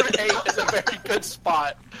think number 8 is a very good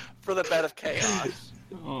spot for the Bed of Chaos.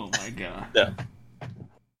 Oh my god. Yeah.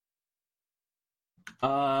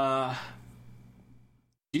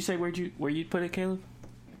 Did you say where you'd put it, Caleb?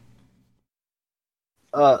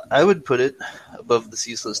 I would put it above the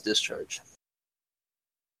Ceaseless Discharge.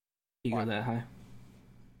 You go that high?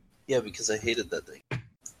 Yeah, because I hated that thing.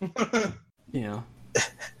 Yeah.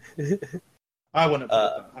 I wouldn't put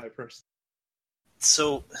it that high person.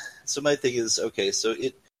 So my thing is, okay, so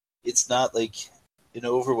it's not like an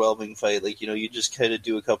overwhelming fight. Like, you just kind of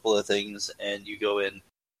do a couple of things and you go in.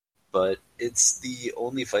 But it's the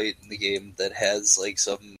only fight in the game that has, like,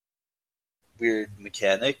 some weird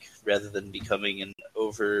mechanic rather than becoming an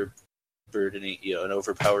overburdening, an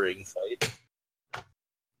overpowering fight.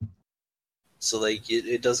 So, like,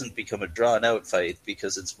 it doesn't become a drawn-out fight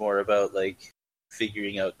because it's more about, like,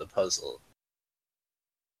 figuring out the puzzle.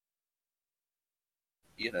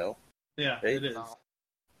 Yeah, right? it is.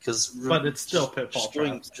 But it's still Pitfall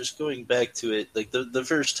traps. Just going back to it, like, the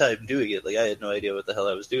first time doing it, like, I had no idea what the hell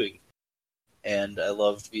I was doing. And I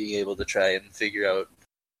loved being able to try and figure out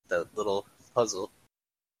that little puzzle.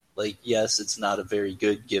 Like, yes, it's not a very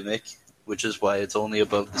good gimmick, which is why it's only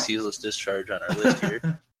above the Ceaseless Discharge on our list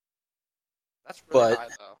here. That's really But high,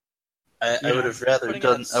 though. I would have rather Putting it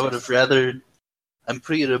done. at I would have 60. rather. I'm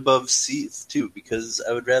putting it above Seath too because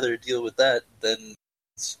I would rather deal with that than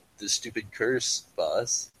the stupid curse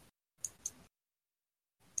boss.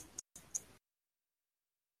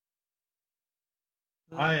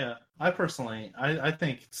 I personally, I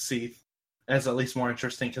think Seath is at least more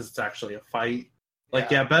interesting because it's actually a fight.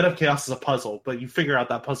 Like, yeah, Bed of Chaos is a puzzle, but you figure out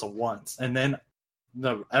that puzzle once, and then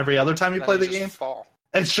every other time you Then play the just game, fall.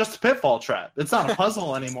 it's just a pitfall trap. It's not a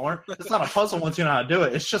puzzle anymore. It's not a puzzle once you know how to do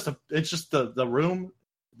it. It's just the room.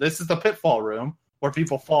 This is the pitfall room where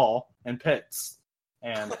people fall in pits,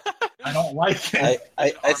 and I don't like it.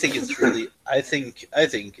 I think it's really. I think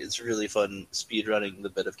it's really fun speedrunning the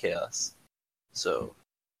Bed of Chaos. So.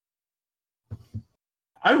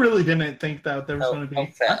 I really didn't think that there was going to be.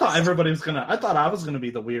 fast? I thought everybody was gonna. I thought I was going to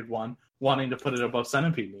be the weird one wanting to put it above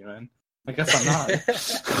Centipede Demon. I guess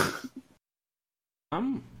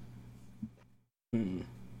I'm not. I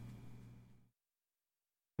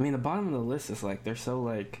mean, the bottom of the list is like they're so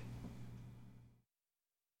like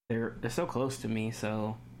they're so close to me,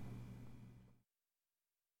 so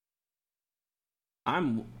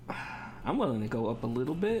I'm willing to go up a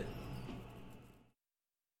little bit.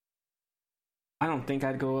 I don't think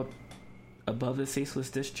I'd go up above the Ceaseless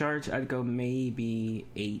Discharge. I'd go maybe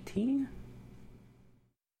 18.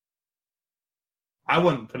 I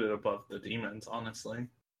wouldn't put it above the demons, honestly.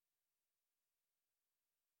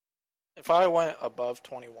 If I went above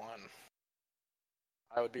 21,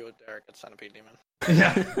 I would be with Derek at Centipede Demon.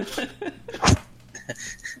 Yeah.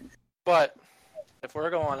 But if we're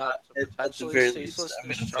going up to At the potentially very least, Ceaseless I'm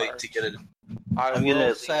going to Discharge, fight to get it. I I'm gonna at will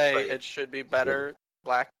least say fight. it should be better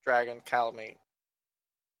Black Dragon Calamite.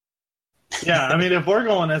 Yeah, I mean, if we're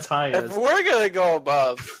going as high If as we're gonna go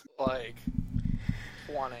above like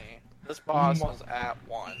 20, this boss was at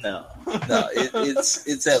 1. No, it's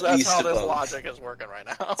at So that's least how this above. logic is working right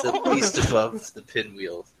now. It's at least above the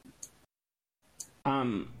pinwheel.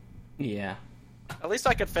 Yeah. At least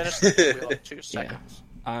I could finish the wheel in 2 seconds.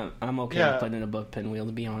 I'm okay Yeah. with putting it above Pinwheel,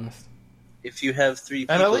 to be honest. If you have 3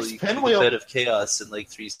 And at people, least you can do Pinwheel- a Bed of Chaos in like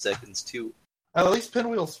 3 seconds too. at least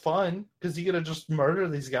Pinwheel's fun because you get to just murder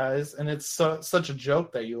these guys, and it's such a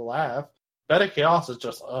joke that you laugh. Bed of Chaos is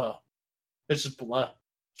just it's just blah.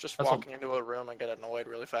 Just That's walking into a room and get annoyed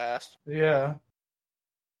really fast Yeah.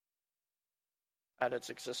 at its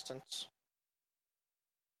existence.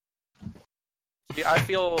 See, I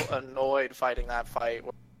feel annoyed fighting that fight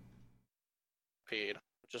with Centipede,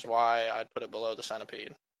 which is why I'd put it below the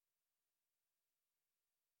Centipede.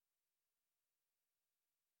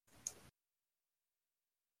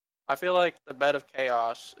 I feel like the Bed of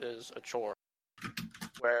Chaos is a chore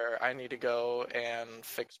where I need to go and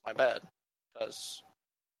fix my bed because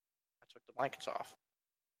I took the blankets off.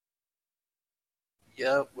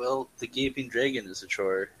 Yeah, well, the gaping dragon is a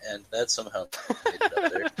chore, and that somehow made it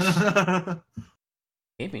up there.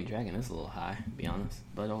 Gaping Dragon is a little high, to be honest,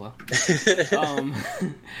 but oh well.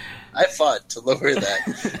 I fought to lower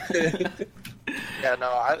that. Yeah,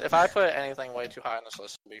 no. If I put anything way too high on this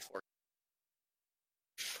list, it'll be 4.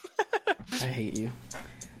 I hate you.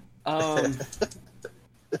 All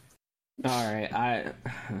right, I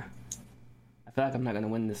feel like I'm not gonna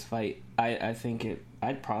win this fight. I think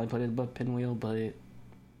I'd probably put it above Pinwheel, but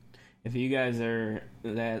if you guys are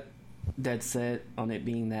that set on it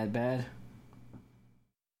being that bad,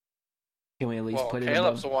 can we at least put it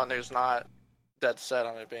Caleb's above? the one who's not dead set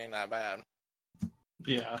on it being that bad.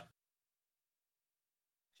 Yeah.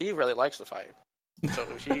 He really likes the fight. So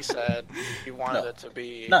he said he wanted it to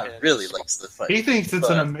be... Not really likes the fight. He thinks it's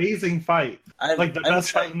an amazing fight. Like the best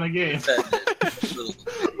fight in the game.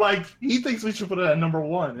 Like, he thinks we should put it at number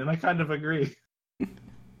 1, and I kind of agree.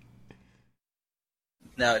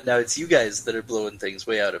 Now it's you guys that are blowing things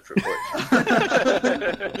way out of proportion.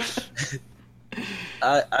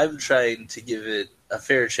 I'm trying to give it a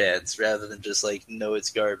fair chance rather than just like, no, it's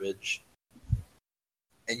garbage.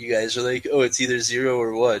 And you guys are like, oh, it's either 0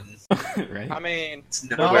 or 1. Right? I mean, It's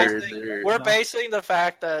nowhere there. we're basing the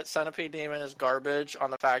fact that Centipede Demon is garbage on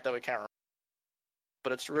the fact that we can't remember.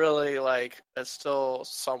 But it's really like, it's still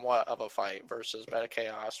somewhat of a fight versus Meta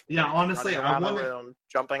Chaos. Yeah, honestly, running around the room,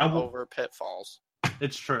 jumping over pitfalls.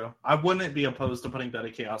 It's true. I wouldn't be opposed to putting Beta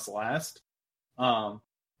Chaos last.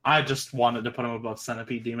 I just wanted to put him above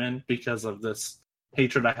Centipede Demon because of this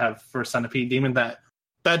hatred I have for Centipede Demon that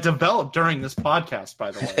developed during this podcast, by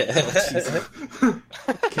the way.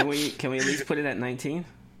 Can we at least put it at 19?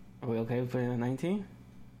 Are we okay with putting it at 19?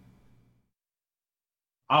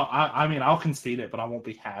 I mean, I'll concede it, but I won't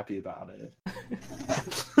be happy about it.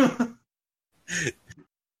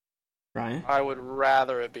 Ryan? I would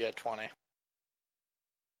rather it be at 20.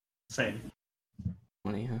 Same.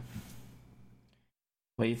 20, huh?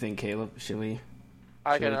 What do you think, Caleb? Should we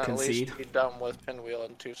I can we at concede? least be done with Pinwheel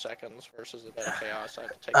in 2 seconds versus the Meta Chaos. I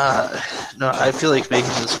have to take No, I feel like making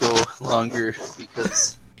this go longer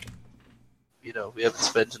because, we haven't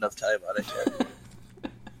spent enough time on it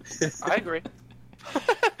yet. I agree.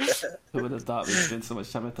 Who would have thought we spent so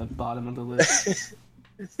much time at the bottom of the list?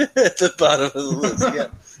 At the bottom of the list, yeah.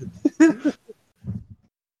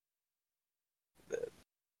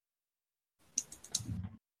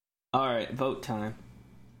 Alright, vote time.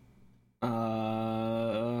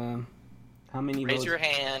 How many Raise votes? your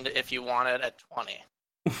hand if you want it at 20.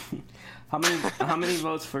 How many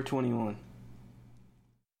votes for 21?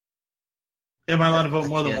 Am I allowed to vote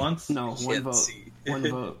more than once? No, one Can't vote. see. One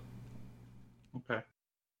vote. Okay.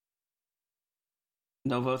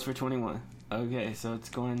 No votes for 21. Okay, so it's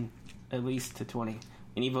going at least to 20.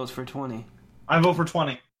 Any votes for 20? I vote for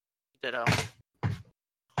 20. Ditto.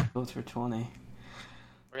 Votes for 20.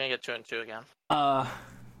 We're gonna get 2 and 2 again.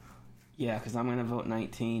 Yeah, because I'm gonna vote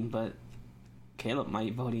 19, but Caleb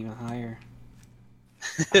might vote even higher.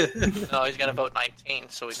 No, he's gonna vote 19,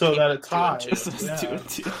 so we So keep that it 2 and ties. 2. So it's Yeah. 2 and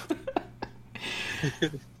 2.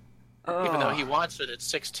 Even though he wants it at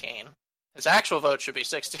 16. His actual vote should be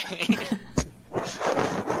 16.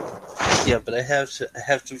 Yeah, but I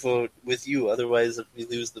have to vote with you, otherwise we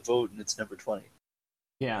lose the vote and it's number 20.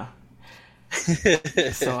 Yeah. So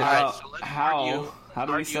So Alright, so let's argue how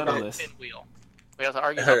do we settle about this? Pinwheel. We have to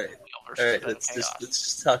argue All about right. Pinwheel versus Alright, Meta let's Chaos.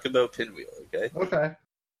 just talk about Pinwheel, okay? Okay.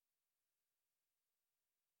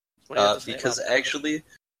 What do you have to say Because about that? actually,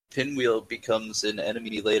 Pinwheel becomes an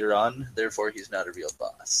enemy later on, therefore he's not a real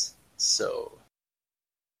boss. So,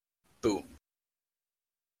 boom,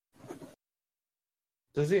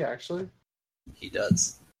 Does he actually? he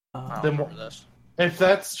does. I Then don't remember this. If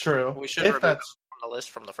that's true, We should if remove him that's from the list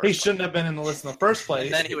from the first he one. shouldn't have been in the list in the first place.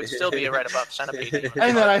 And then he would still be right above Centipede.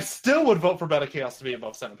 And then I still would vote for Beta Chaos to be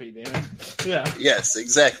above Centipede Demon. Yeah. Yes,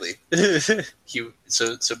 exactly.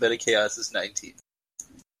 So Meta Chaos is 19.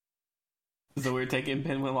 So we're taking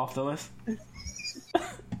Pinwheel off the list? Is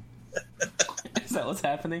that what's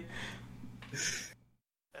happening? If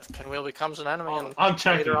Pinwheel becomes an enemy, and I'm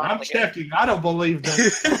checking. later on in I'm the game- checking. I don't believe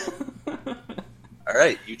this.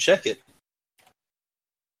 Alright, you check it.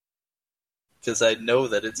 Because I know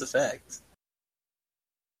that it's a fact.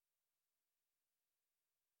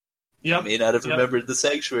 I Yep. may not have Yep. remembered the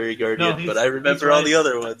Sanctuary Guardian, he's- but I remember he's all the right.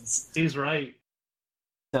 other ones. He's right.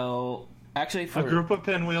 So, actually, A for group of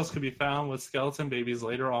pinwheels could be found with skeleton babies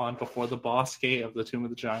later on before the boss gate of the Tomb of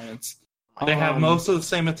the Giants. They have most of the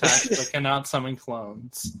same attacks, but cannot summon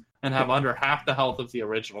clones, and have under half the health of the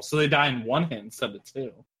original. So they die in one hit instead of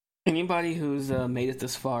 2. Anybody who's made it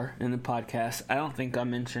this far in the podcast, I don't think I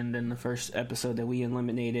mentioned in the first episode that we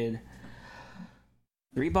eliminated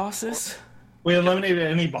 3 bosses. We eliminated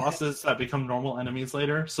any bosses that become normal enemies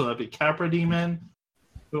later. So that'd be Capra Demon.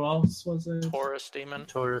 Who else was it? Taurus Demon.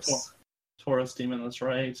 Taurus. Taurus Demon, that's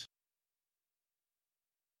right.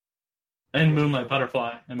 And Moonlight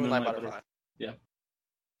Butterfly. And Moonlight Butterfly. Yeah.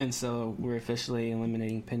 And so we're officially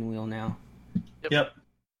eliminating Pinwheel now. Yep.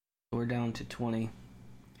 We're down to 20.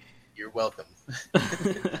 You're welcome.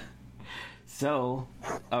 So,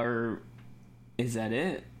 is that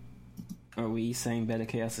it? Are we saying Beta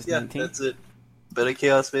Chaos is 19? That's it. Beta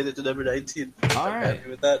Chaos made it to number 19. All I'm right. happy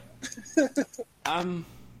with that. I'm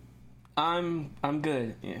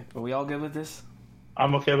good. Yeah. Are we all good with this?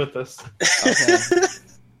 I'm okay with this. Okay.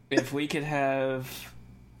 If we could have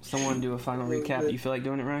someone do a final recap, you feel like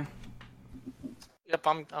doing it, Ryan? Yep,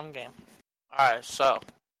 I'm game. Alright, so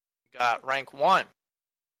we got rank 1.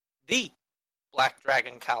 The Black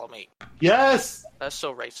Dragon Calamite. Yes! That's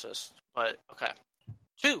so racist, but okay.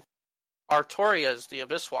 2. Artorias the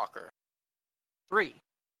Abyss Walker. 3.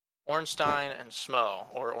 Ornstein and Smo,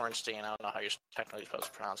 or Ornstein, I don't know how you're technically supposed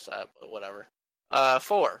to pronounce that, but whatever.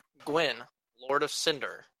 4. Gwyn, Lord of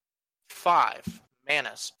Cinder. 5.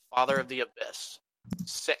 Manus, Father of the Abyss.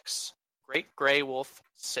 6. Great Grey Wolf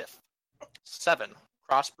Sith. 7.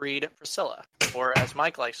 Crossbreed Priscilla, or as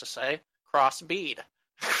Mike likes to say, Crossbead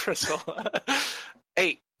Priscilla.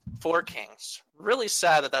 8. Four Kings. Really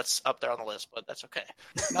sad that that's up there on the list, but that's okay.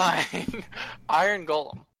 9. Iron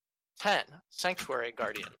Golem. 10. Sanctuary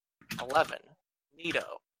Guardian. 11.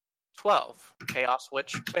 Nito. 12. Chaos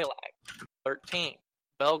Witch Quelaag. 13.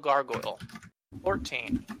 Bell Gargoyle.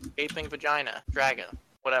 14. Gaping Vagina Dragon.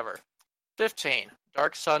 Whatever. 15.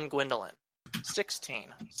 Dark Sun Gwendolyn. 16.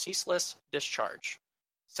 Ceaseless Discharge.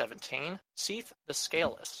 17. Seath the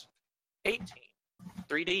Scaleless. 18.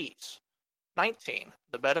 3Ds. 19.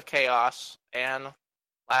 The Bed of Chaos. And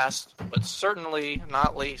last, but certainly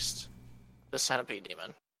not least, the Centipede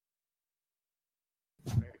Demon.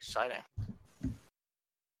 Very exciting.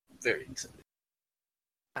 Very exciting.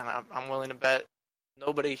 And I'm willing to bet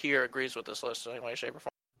nobody here agrees with this list in any way, shape, or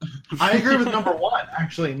form. I agree with number 1,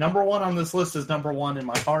 actually. Number 1 on this list is number 1 in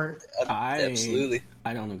my heart. Absolutely.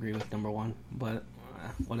 I don't agree with number 1, but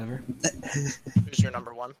whatever. Who's your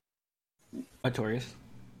number 1? Artorias.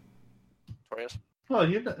 Torius?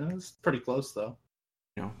 Well, it's pretty close, though.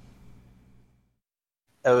 No.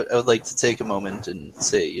 I would like to take a moment and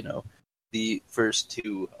say, the first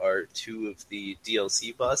 2 are 2 of the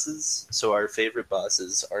DLC bosses, so our favorite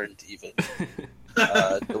bosses aren't even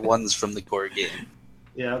the ones from the core game.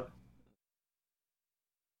 Yeah.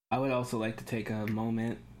 I would also like to take a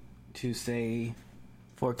moment to say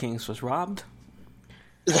Four Kings was robbed.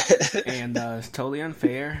 And it's totally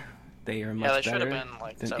unfair. They are much should have better been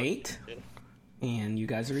like than 7, 8. dude. And you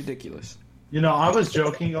guys are ridiculous. I was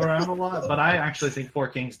joking around a lot, but I actually think Four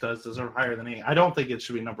Kings does deserve higher than 8. I don't think it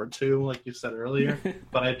should be number 2, like you said earlier,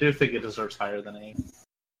 but I do think it deserves higher than 8.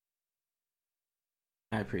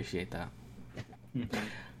 I appreciate that. Mm-hmm.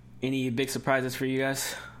 Any big surprises for you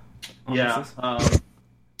guys? Yeah,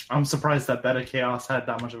 I'm surprised that Beta Chaos had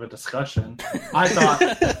that much of a discussion. I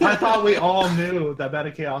thought we all knew that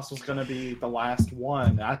Beta Chaos was going to be the last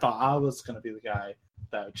one. I thought I was going to be the guy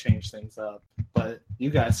that would change things up, but you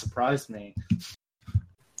guys surprised me.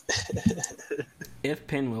 If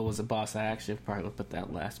Pinwheel was a boss, I actually probably would put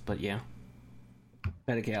that last, but yeah.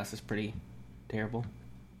 Beta Chaos is pretty terrible.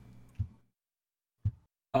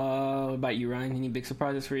 What about you, Ryan? Any big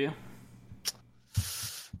surprises for you?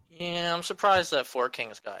 Yeah, I'm surprised that Four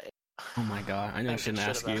Kings guy. Oh my god, I know I shouldn't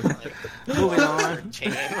ask you. Like, Moving on.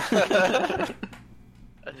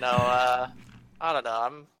 No, I don't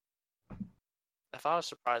know. If I was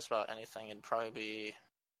surprised about anything, it'd probably be.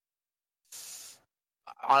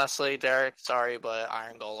 Honestly, Derek, sorry, but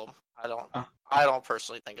Iron Golem. I don't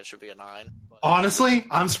personally think it should be a 9. But... Honestly,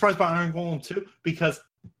 I'm surprised by Iron Golem too, because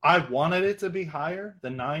I wanted it to be higher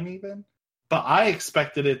than 9 even, but I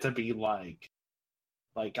expected it to be like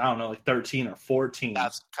I don't know, like 13 or 14.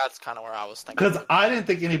 That's kind of where I was thinking. Because I didn't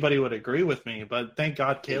think anybody would agree with me, but thank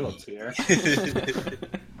God Caleb's here.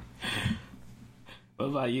 What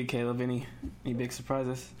about you, Caleb? Any big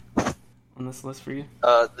surprises on this list for you?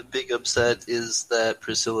 The big upset is that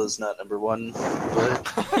Priscilla's not number 1,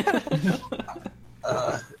 but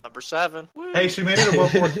number 7. Woo. Hey, she made it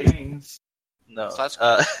above 4 Kings. no. So that's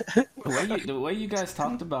The way you guys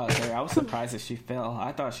talked about her, I was surprised that she fell.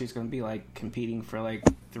 I thought she was going to be like competing for like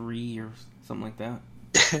 3 or something like that.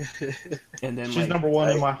 And then She's number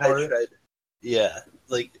 1 in my heart. Yeah,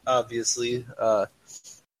 obviously,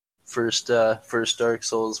 first Dark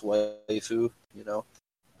Souls waifu,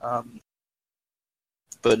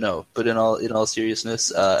 But in all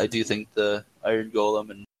seriousness, I do think the Iron Golem,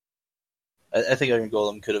 and I think Iron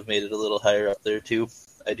Golem could have made it a little higher up there too.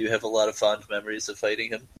 I do have a lot of fond memories of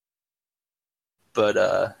fighting him.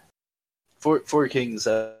 But Four Kings,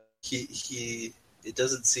 he it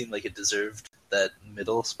doesn't seem like it deserved that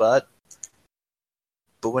middle spot.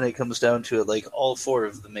 But when it comes down to it, like all four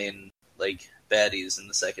of the main like baddies in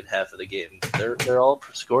the second half of the game, they're all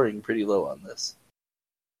scoring pretty low on this.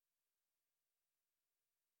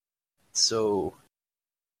 So,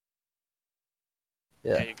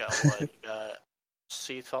 yeah. You got what? You got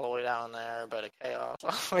Seath all the way down there, but a Chaos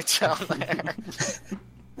all the way down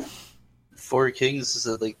there. Four Kings is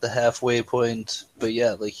at like the halfway point, but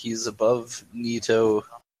yeah, like he's above Nito,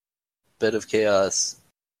 Bed of Chaos.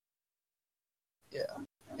 Yeah,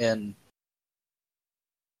 and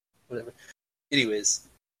whatever. Anyways,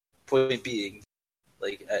 point being,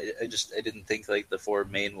 like I didn't think like the four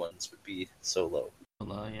main ones would be so low.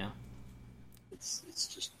 Hello, yeah. It's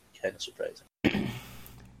just kind of surprising.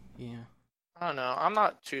 Yeah. I don't know. I'm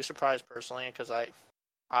not too surprised personally because I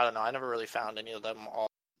don't know. I never really found any of them all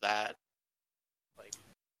that like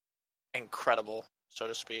incredible, so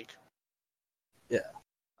to speak. Yeah.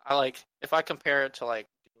 If I compare it to like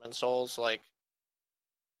Demon Souls, like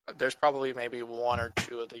there's probably maybe one or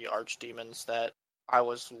two of the archdemons that I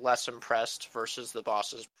was less impressed versus the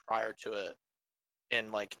bosses prior to it in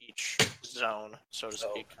like each zone, so to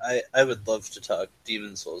speak. I would love to talk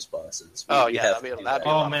Demon Souls bosses. That'd be a lot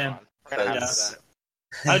of man. fun. We're gonna have to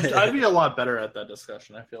do that. I'd be a lot better at that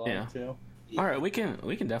discussion, I feel like, Yeah. too. All right, we can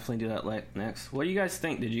definitely do that next. What do you guys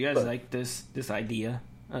think? Did you guys like this idea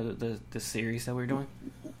of the series that we're doing?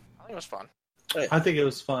 I think it was fun. I think it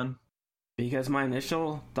was fun. Because my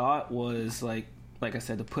initial thought was like I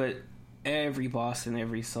said, to put every boss in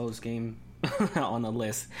every Souls game on the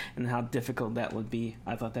list, and how difficult that would be.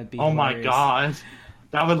 I thought that'd be hilarious. My god,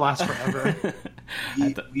 that would last forever.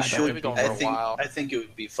 I think it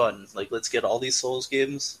would be fun. Like, let's get all these Souls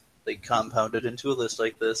games like compounded into a list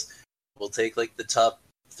like this. We'll take like the top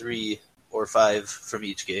 3 or 5 from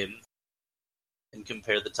each game and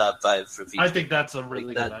compare the top 5 from each. I think that's a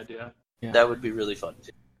really good idea. Yeah. That would be really fun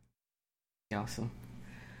too. Awesome.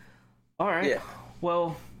 All right. Yeah.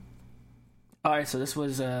 Well. All right. So this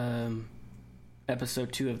was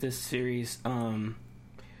episode 2 of this series.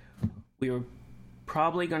 We were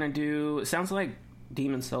probably gonna do. It sounds like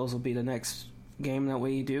Demon Souls will be the next game that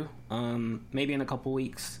we do. Maybe in a couple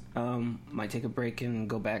weeks. Might take a break and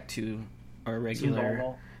go back to our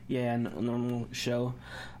regular, normal show.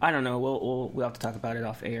 I don't know. We'll have to talk about it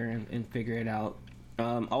off air and figure it out.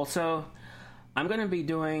 Also, I'm gonna be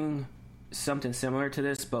doing something similar to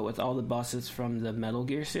this, but with all the bosses from the Metal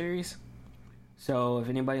Gear series. So if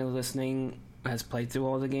anybody listening has played through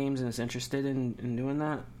all the games and is interested in doing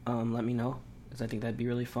that, let me know, because I think that'd be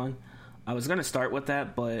really fun. I was going to start with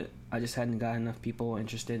that, but I just hadn't got enough people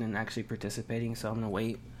interested in actually participating, so I'm going to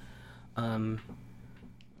wait.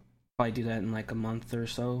 Probably do that in like a month or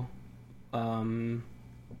so.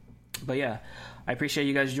 But yeah, I appreciate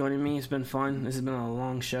you guys joining me. It's been fun. This has been a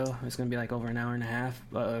long show. It's going to be like over an hour and a half.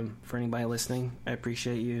 For anybody listening, I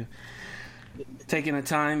appreciate you taking the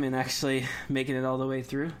time and actually making it all the way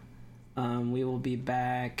through. We will be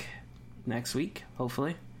back next week,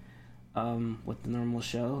 hopefully, with the normal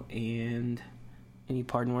show. And any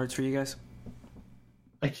parting words for you guys?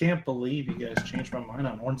 I can't believe you guys changed my mind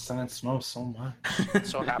on Ornstein Snow so much. I'm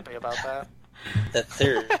so happy about that. That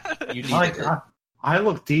third, you need Like, I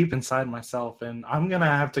look deep inside myself, and I'm gonna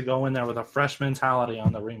have to go in there with a fresh mentality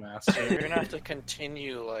on the remaster. You're gonna have to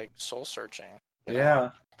continue like soul searching.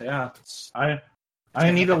 Yeah.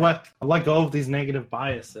 I need to let go of these negative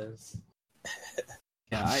biases.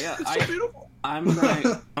 Yeah, so beautiful. I'm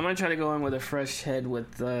gonna try to go in with a fresh head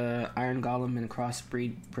with Iron Golem and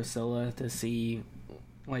Crossbreed Priscilla to see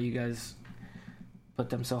why you guys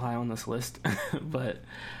put them so high on this list. But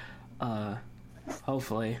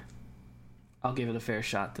hopefully I'll give it a fair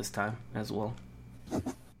shot this time as well.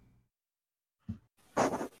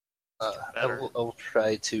 I'll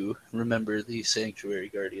try to remember the Sanctuary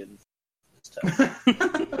Guardian this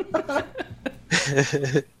time.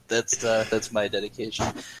 That's my dedication.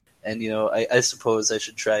 And, I suppose I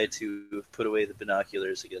should try to put away the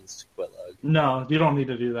binoculars against Quelog. No, you don't need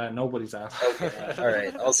to do that. Nobody's asking. Okay, all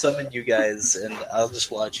right. I'll summon you guys, and I'll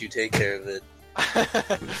just watch you take care of it.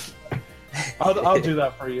 I'll do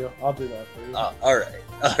that for you. All right.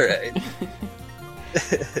 All right.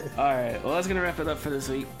 All right. Well, that's gonna wrap it up for this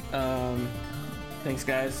week. Thanks,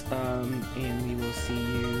 guys, and we will see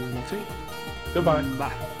you next week. Goodbye.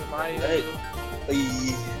 Bye. Bye. Bye.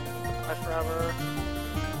 Bye forever.